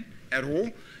tan at all,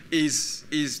 is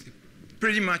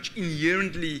pretty much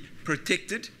inherently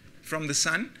protected from the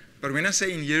sun. But when I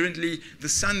say inherently, the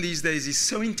sun these days is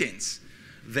so intense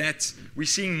that we're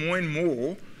seeing more and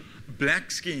more black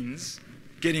skins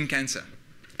getting cancer.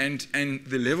 And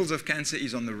the levels of cancer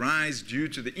is on the rise due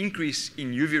to the increase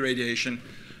in UV radiation,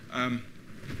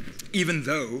 even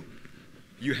though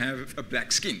you have a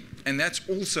black skin. And that's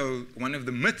also one of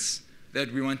the myths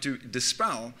that we want to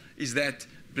dispel, is that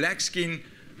black skin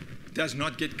does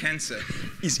not get cancer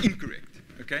is incorrect,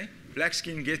 okay? Black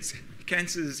skin gets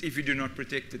cancers if you do not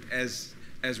protect it as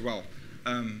well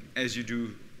as you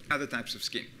do other types of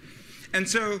skin. And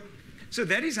so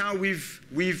that is how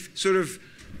we've sort of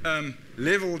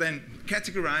leveled and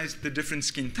categorized the different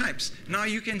skin types. Now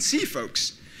you can see,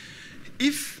 folks,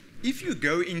 if if you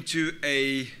go into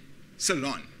a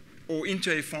salon or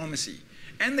into a pharmacy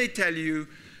and they tell you,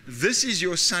 this is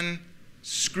your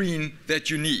sunscreen that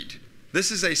you need. This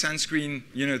is a sunscreen,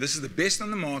 this is the best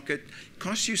on the market,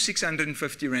 costs you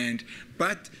 650 Rand,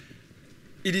 but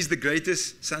it is the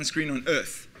greatest sunscreen on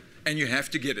earth, and you have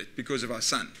to get it because of our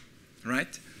sun,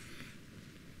 right?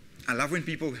 I love when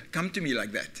people come to me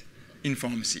like that in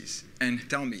pharmacies and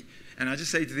tell me, and I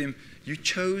just say to them, you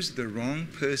chose the wrong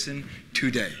person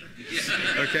today,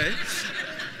 okay?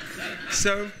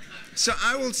 So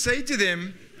I will say to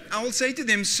them,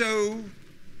 so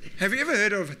have you ever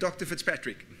heard of Dr.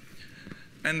 Fitzpatrick?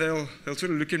 And they'll sort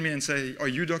of look at me and say, are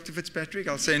you Dr. Fitzpatrick?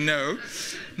 I'll say, no.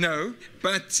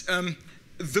 But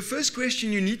the first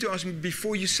question you need to ask me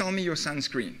before you sell me your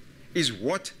sunscreen is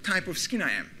what type of skin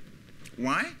I am.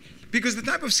 Why? Because the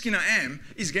type of skin I am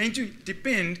is going to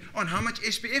depend on how much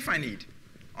SPF I need,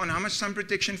 on how much sun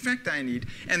protection factor I need,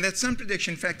 and that sun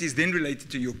protection factor is then related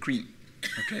to your cream,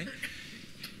 okay?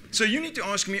 So you need to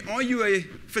ask me, are you a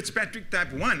Fitzpatrick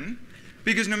type 1?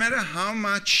 Because no matter how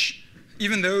much,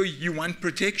 even though you want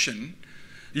protection,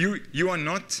 you are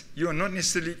not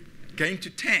necessarily going to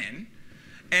tan,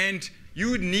 and you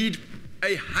would need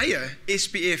a higher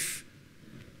SPF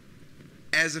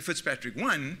as a Fitzpatrick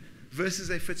 1 versus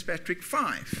a Fitzpatrick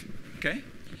 5, okay?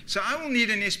 So I will need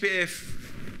an SPF,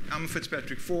 I'm a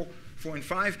Fitzpatrick 4 and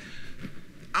 5.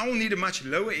 I will need a much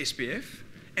lower SPF,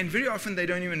 and very often they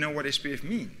don't even know what SPF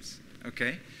means,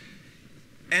 okay?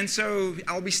 And so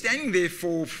I'll be standing there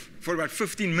for about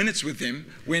 15 minutes with them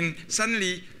when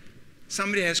suddenly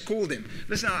somebody has called them.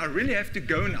 Listen, I really have to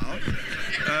go now.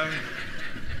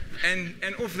 And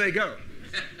off they go.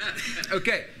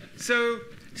 Okay, so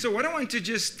what I want to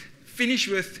just finish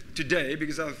with today,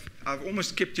 because I've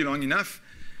almost kept you long enough,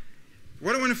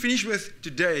 what I want to finish with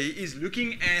today is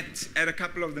looking at a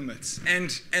couple of the myths.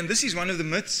 And this is one of the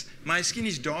myths. My skin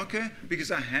is darker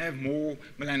because I have more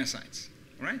melanocytes.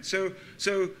 Right? So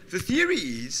the theory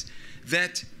is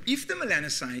that if the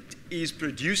melanocyte is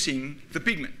producing the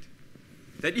pigment,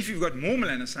 that if you've got more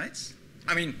melanocytes,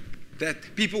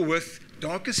 that people with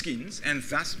darker skins and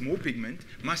thus more pigment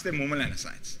must have more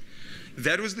melanocytes.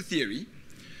 That was the theory.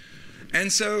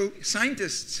 And so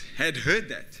scientists had heard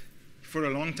that for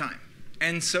a long time.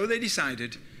 And so they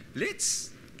decided, let's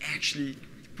actually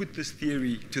put this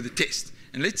theory to the test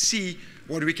and let's see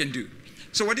what we can do.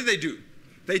 So what did they do?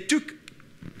 They took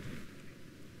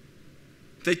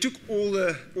all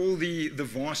the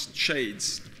vast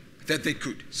shades that they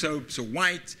could. So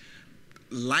white,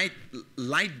 light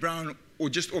brown, or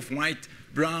just off white,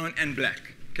 brown, and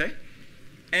black, okay?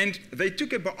 And they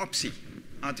took a biopsy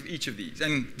out of each of these.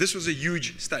 And this was a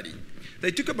huge study.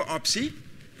 They took a biopsy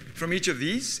from each of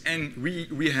these, and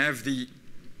we have the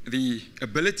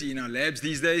ability in our labs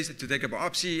these days to take a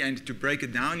biopsy and to break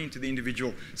it down into the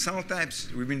individual cell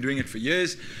types. We've been doing it for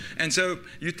years. And so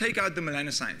you take out the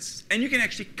melanocytes, and you can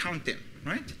actually count them,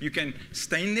 right? You can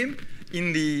stain them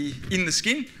in the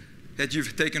skin that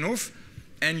you've taken off,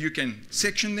 and you can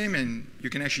section them, and you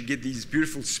can actually get these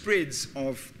beautiful spreads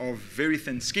of very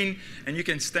thin skin, and you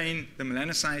can stain the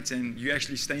melanocytes, and you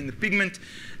actually stain the pigment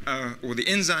or the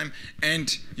enzyme,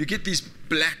 and you get these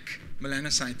black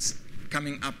melanocytes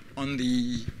coming up on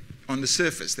the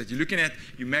surface that you're looking at.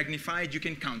 You magnify it, you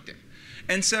can count them.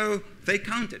 And so they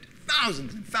counted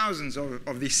thousands and thousands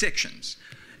of these sections.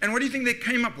 And what do you think they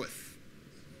came up with?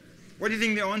 What do you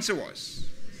think the answer was?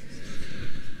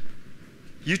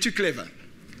 You're too clever.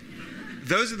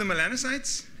 Those are the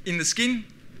melanocytes in the skin.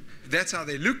 That's how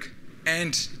they look.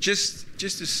 And just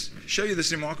to show you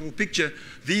this remarkable picture,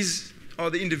 these are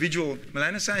the individual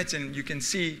melanocytes, and you can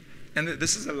see, and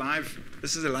this is a live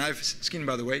skin,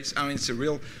 by the way. It's a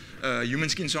real human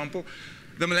skin sample.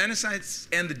 The melanocytes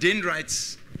and the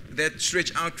dendrites that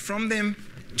stretch out from them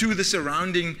to the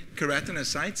surrounding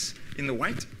keratinocytes in the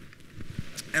white.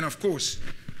 And of course,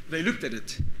 they looked at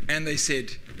it and they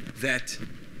said that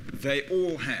they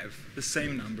all have the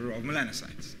same number of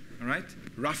melanocytes, all right?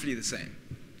 Roughly the same.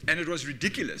 And it was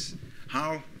ridiculous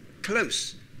how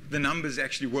close the numbers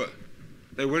actually were.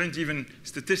 They weren't even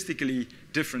statistically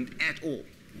different at all.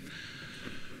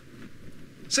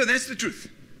 So that's the truth.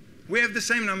 We have the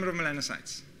same number of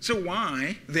melanocytes. So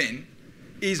why, then,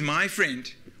 is my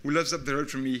friend who lives up the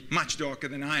road from me much darker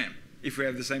than I am if we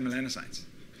have the same melanocytes,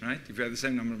 right? If we have the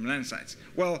same number of melanocytes.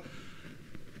 Well,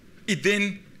 it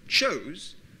then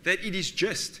shows that it is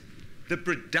just the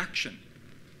production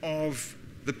of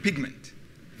the pigment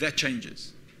that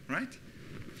changes, right?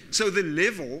 So the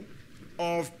level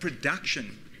of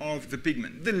production of the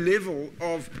pigment, the level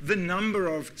of the number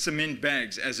of cement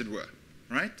bags, as it were,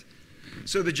 right?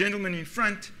 So the gentleman in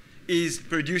front is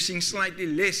producing slightly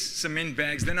less cement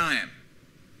bags than I am.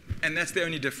 And that's the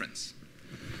only difference.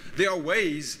 There are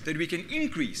ways that we can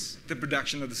increase the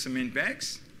production of the cement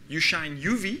bags. You shine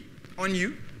UV on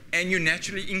you, and you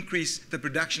naturally increase the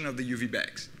production of the UV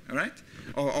bags, all right,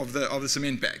 of the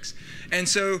cement bags. And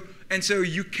so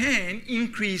you can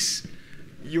increase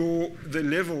the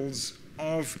levels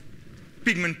of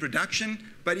pigment production,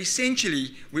 but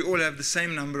essentially we all have the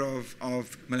same number of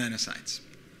melanocytes.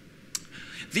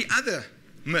 The other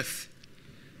myth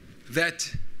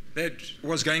that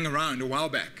was going around a while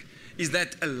back is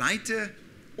that a lighter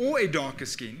or a darker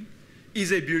skin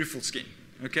is a beautiful skin,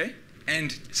 okay?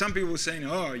 And some people were saying,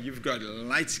 oh, you've got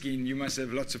light skin, you must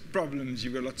have lots of problems,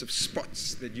 you've got lots of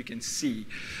spots that you can see,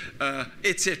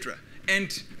 etc.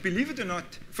 And believe it or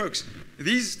not, folks,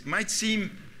 these might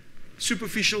seem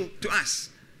superficial to us,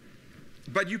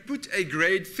 but you put a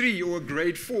grade 3 or a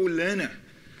grade 4 learner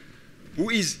who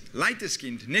is lighter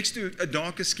skinned next to a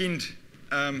darker skinned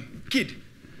kid,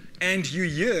 and you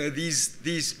hear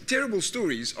these terrible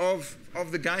stories of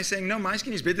the guy saying, no, my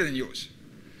skin is better than yours.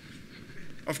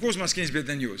 Of course my skin is better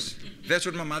than yours. That's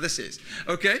what my mother says.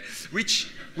 Okay? Which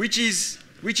is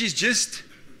just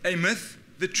a myth.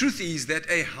 The truth is that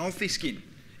a healthy skin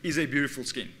is a beautiful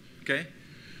skin. Okay?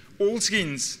 All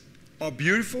skins are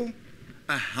beautiful.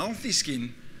 A healthy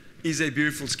skin is a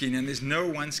beautiful skin, and there's no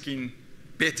one skin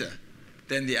better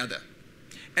than the other.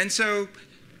 And so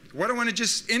what I want to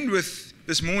just end with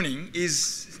this morning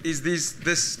is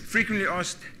this frequently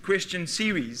asked question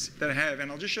series that I have,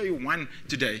 and I'll just show you one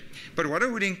today. But what I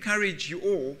would encourage you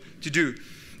all to do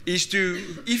is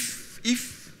to,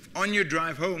 if on your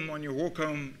drive home, on your walk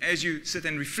home, as you sit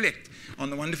and reflect on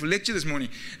the wonderful lecture this morning,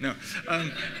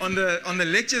 on the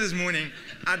lecture this morning,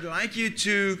 I'd like you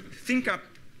to think up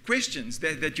questions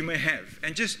that you may have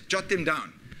and just jot them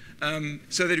down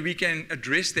so that we can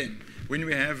address them when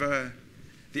we have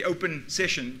the open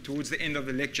session towards the end of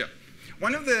the lecture.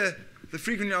 One of the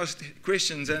frequently asked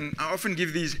questions, and I often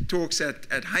give these talks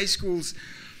at high schools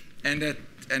and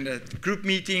at group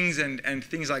meetings and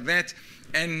things like that,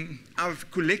 and I've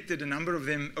collected a number of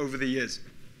them over the years.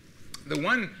 The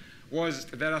one was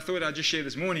that I thought I'd just share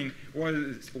this morning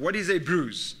was, what is a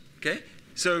bruise? Okay,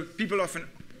 so people often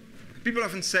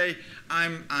say,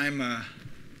 I'm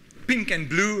pink and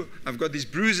blue, I've got these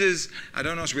bruises, I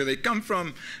don't know where they come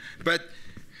from, but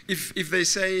if they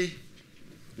say,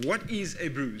 what is a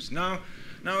bruise? Now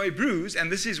a bruise, and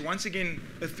this is once again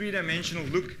a three-dimensional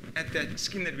look at that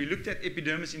skin that we looked at,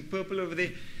 epidermis in purple over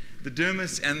there, the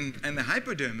dermis and the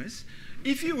hypodermis.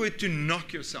 If you were to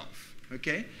knock yourself,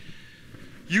 okay,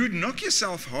 you would knock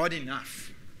yourself hard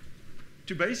enough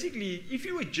to basically, if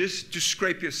you were just to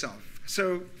scrape yourself.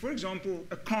 So, for example,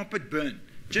 a carpet burn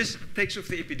just takes off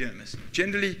the epidermis.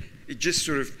 Generally, it just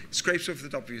sort of scrapes off the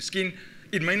top of your skin.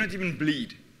 It may not even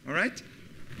bleed, all right?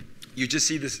 You just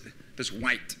see this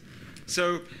white.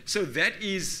 So that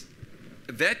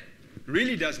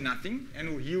really does nothing and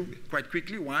will heal quite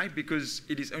quickly. Why? Because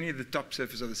it is only the top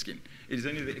surface of the skin. It is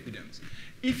only the epidermis.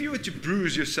 If you were to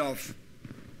bruise yourself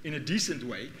in a decent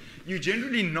way, you're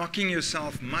generally knocking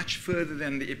yourself much further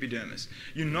than the epidermis.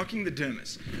 You're knocking the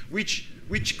dermis,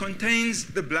 which contains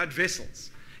the blood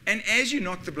vessels. And as you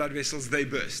knock the blood vessels, they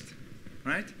burst,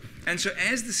 right? And so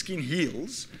as the skin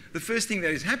heals, the first thing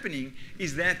that is happening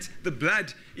is that the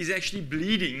blood is actually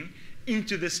bleeding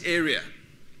into this area,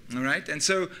 all right? And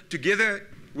so together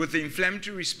with the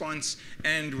inflammatory response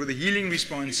and with the healing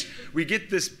response, we get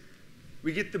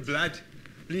the blood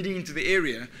bleeding into the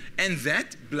area, and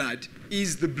that blood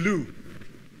is the blue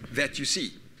that you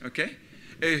see, okay?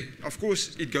 Of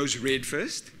course, it goes red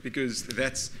first because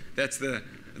that's the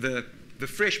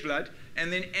fresh blood,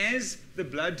 and then as the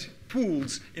blood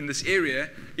pools in this area,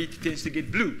 it tends to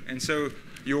get blue, and so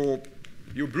your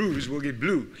bruise will get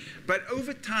blue. But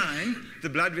over time, the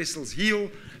blood vessels heal,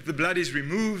 the blood is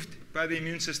removed by the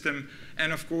immune system,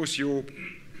 and of course your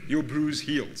bruise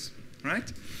heals,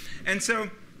 right? And so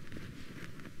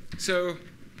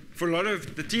for a lot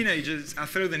of the teenagers, I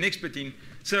throw the next bit in.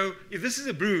 So if this is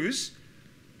a bruise,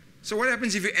 so what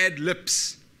happens if you add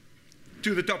lips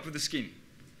to the top of the skin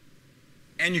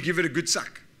and you give it a good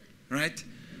suck, right?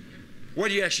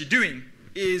 What you're actually doing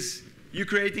is you're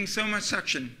creating so much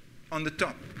suction on the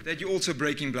top that you're also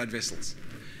breaking blood vessels.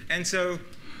 And so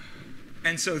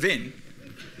then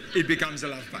it becomes a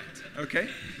love bite, okay?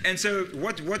 And so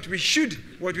what we should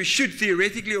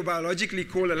theoretically or biologically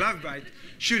call a love bite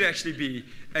should actually be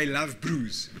a love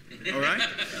bruise, all right?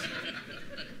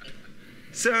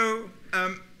 So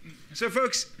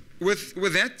folks,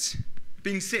 with that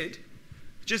being said,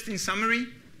 just in summary,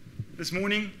 this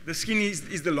morning, the skin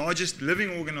is the largest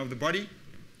living organ of the body.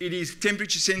 it is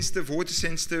temperature sensitive, water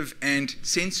sensitive, and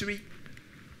sensory.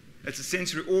 It's a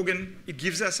sensory organ. It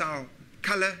gives us our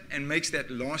color and makes that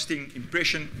lasting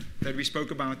impression that we spoke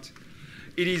about.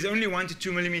 It is only 1 to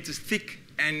 2 millimeters thick,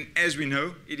 and as we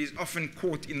know, it is often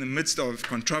caught in the midst of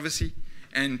controversy,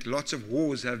 and lots of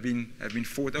wars have been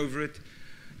fought over it.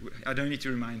 I don't need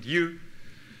to remind you.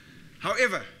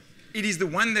 However, it is the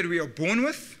one that we are born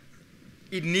with.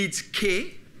 It needs care,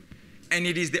 and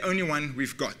it is the only one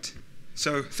we've got.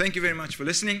 So thank you very much for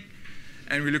listening,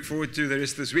 and we look forward to the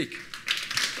rest of this week.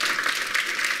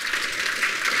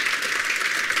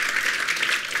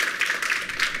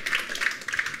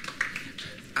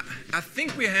 I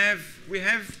think we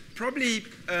have probably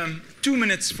 2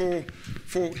 minutes for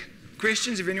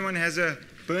questions. If anyone has a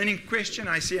burning question,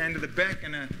 I see a hand at the back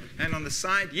and a hand on the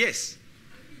side. Yes.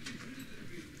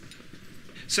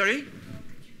 Sorry?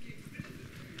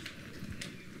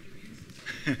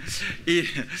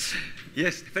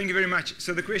 Yes, thank you very much.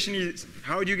 So the question is,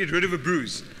 how do you get rid of a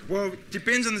bruise? Well, it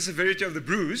depends on the severity of the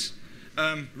bruise,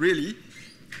 really.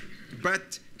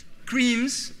 But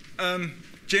creams,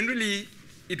 generally,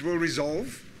 it will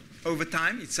resolve over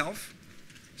time itself.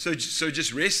 So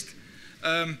just rest.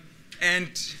 And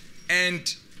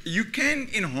you can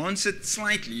enhance it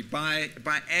slightly by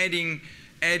adding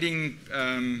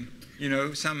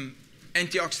some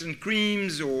antioxidant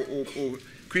creams or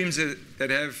creams that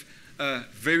have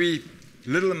very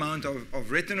little amount of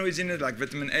retinoids in it, like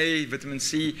vitamin A, vitamin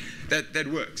C. That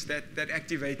works. That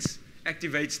activates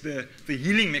the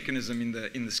healing mechanism in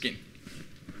the skin.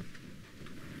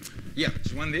 Yeah,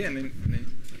 there's one there, and then. Can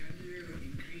you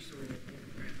increase or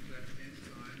augment that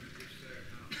enzyme, and if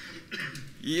so, how?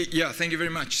 Yeah, thank you very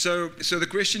much. So the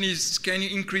question is, can you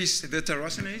increase the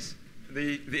tyrosinase,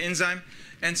 the enzyme?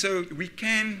 And so we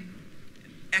can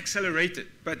accelerate it.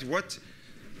 But what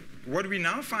we're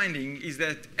now finding is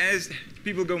that as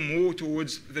people go more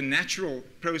towards the natural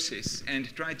process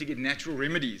and try to get natural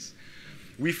remedies,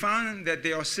 we found that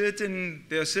there are certain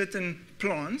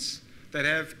plants that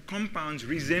have compounds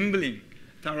resembling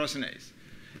tyrosinase.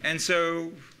 And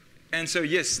so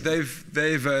yes, the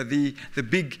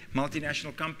big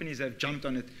multinational companies have jumped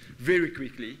on it very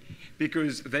quickly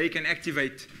because they can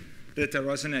activate the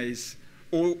tyrosinase,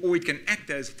 or it can act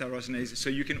as tyrosinase, so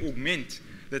you can augment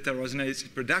the tyrosinase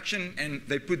production, and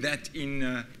they put that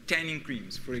in tanning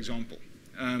creams, for example.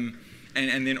 And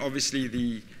then obviously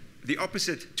the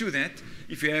opposite to that,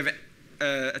 if you have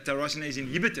a tyrosinase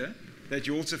inhibitor that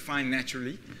you also find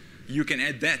naturally, you can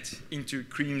add that into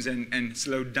creams and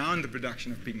slow down the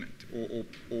production of pigment, or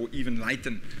even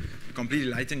completely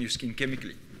lighten your skin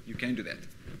chemically. You can do that.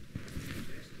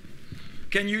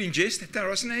 Can you ingest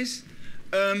tyrosinase?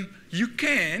 You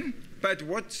can, but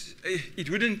it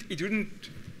wouldn't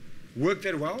work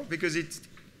that well because it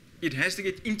has to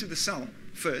get into the cell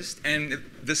first, and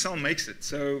the cell makes it.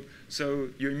 So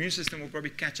your immune system will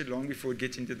probably catch it long before it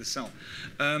gets into the cell.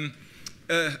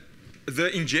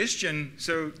 The ingestion,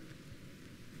 so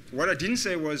what I didn't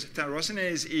say was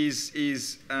tyrosinase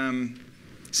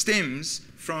stems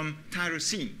from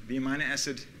tyrosine, the amino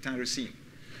acid tyrosine.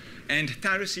 And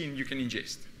tyrosine you can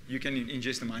ingest. You can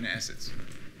ingest amino acids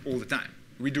all the time.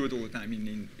 We do it all the time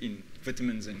in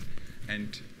vitamins and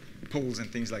pills and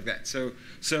things like that. So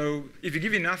if you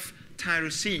give enough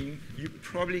tyrosine, you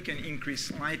probably can increase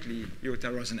slightly your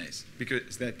tyrosinase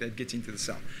because that gets into the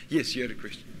cell. Yes, you had a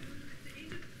question.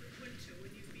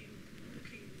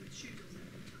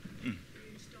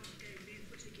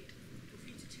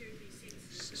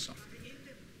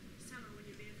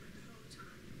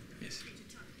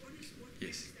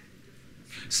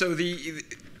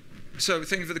 So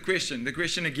thank you for the question. The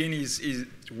question again is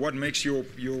what makes your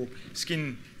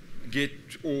skin get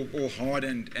all hard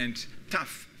and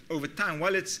tough over time?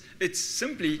 Well, it's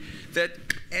simply that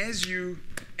as you're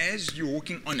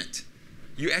walking on it,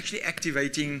 you're actually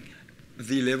activating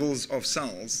the levels of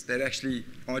cells that actually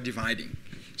are dividing.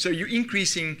 So you're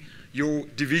increasing your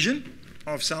division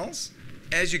of cells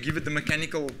as you give it the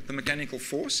mechanical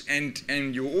force, and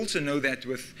you also know that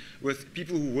with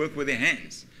people who work with their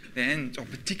hands. Their hands are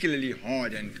particularly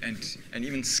hard and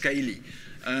even scaly.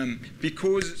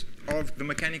 Because of the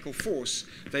mechanical force,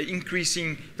 they're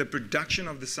increasing the production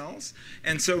of the cells,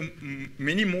 and so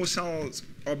many more cells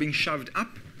are being shoved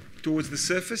up towards the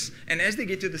surface, and as they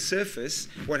get to the surface,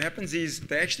 what happens is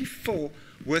they actually fill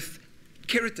with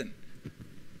keratin,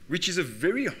 which is a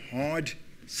very hard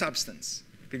substance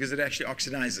because it actually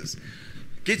oxidizes.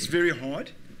 Gets very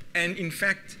hard, and in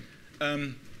fact,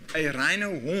 a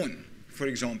rhino horn, for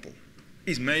example,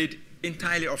 is made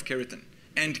entirely of keratin.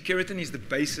 And keratin is the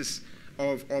basis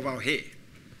of our hair.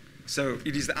 So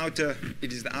it is the outer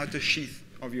sheath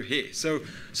of your hair. So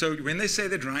when they say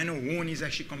that rhino horn is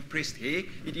actually compressed hair,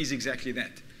 it is exactly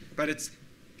that. But it's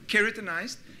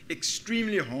keratinized,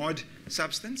 extremely hard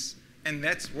substance, and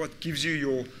that's what gives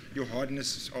you your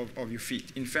hardness of your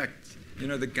feet. In fact, you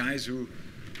know, the guys who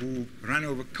run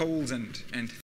over coals and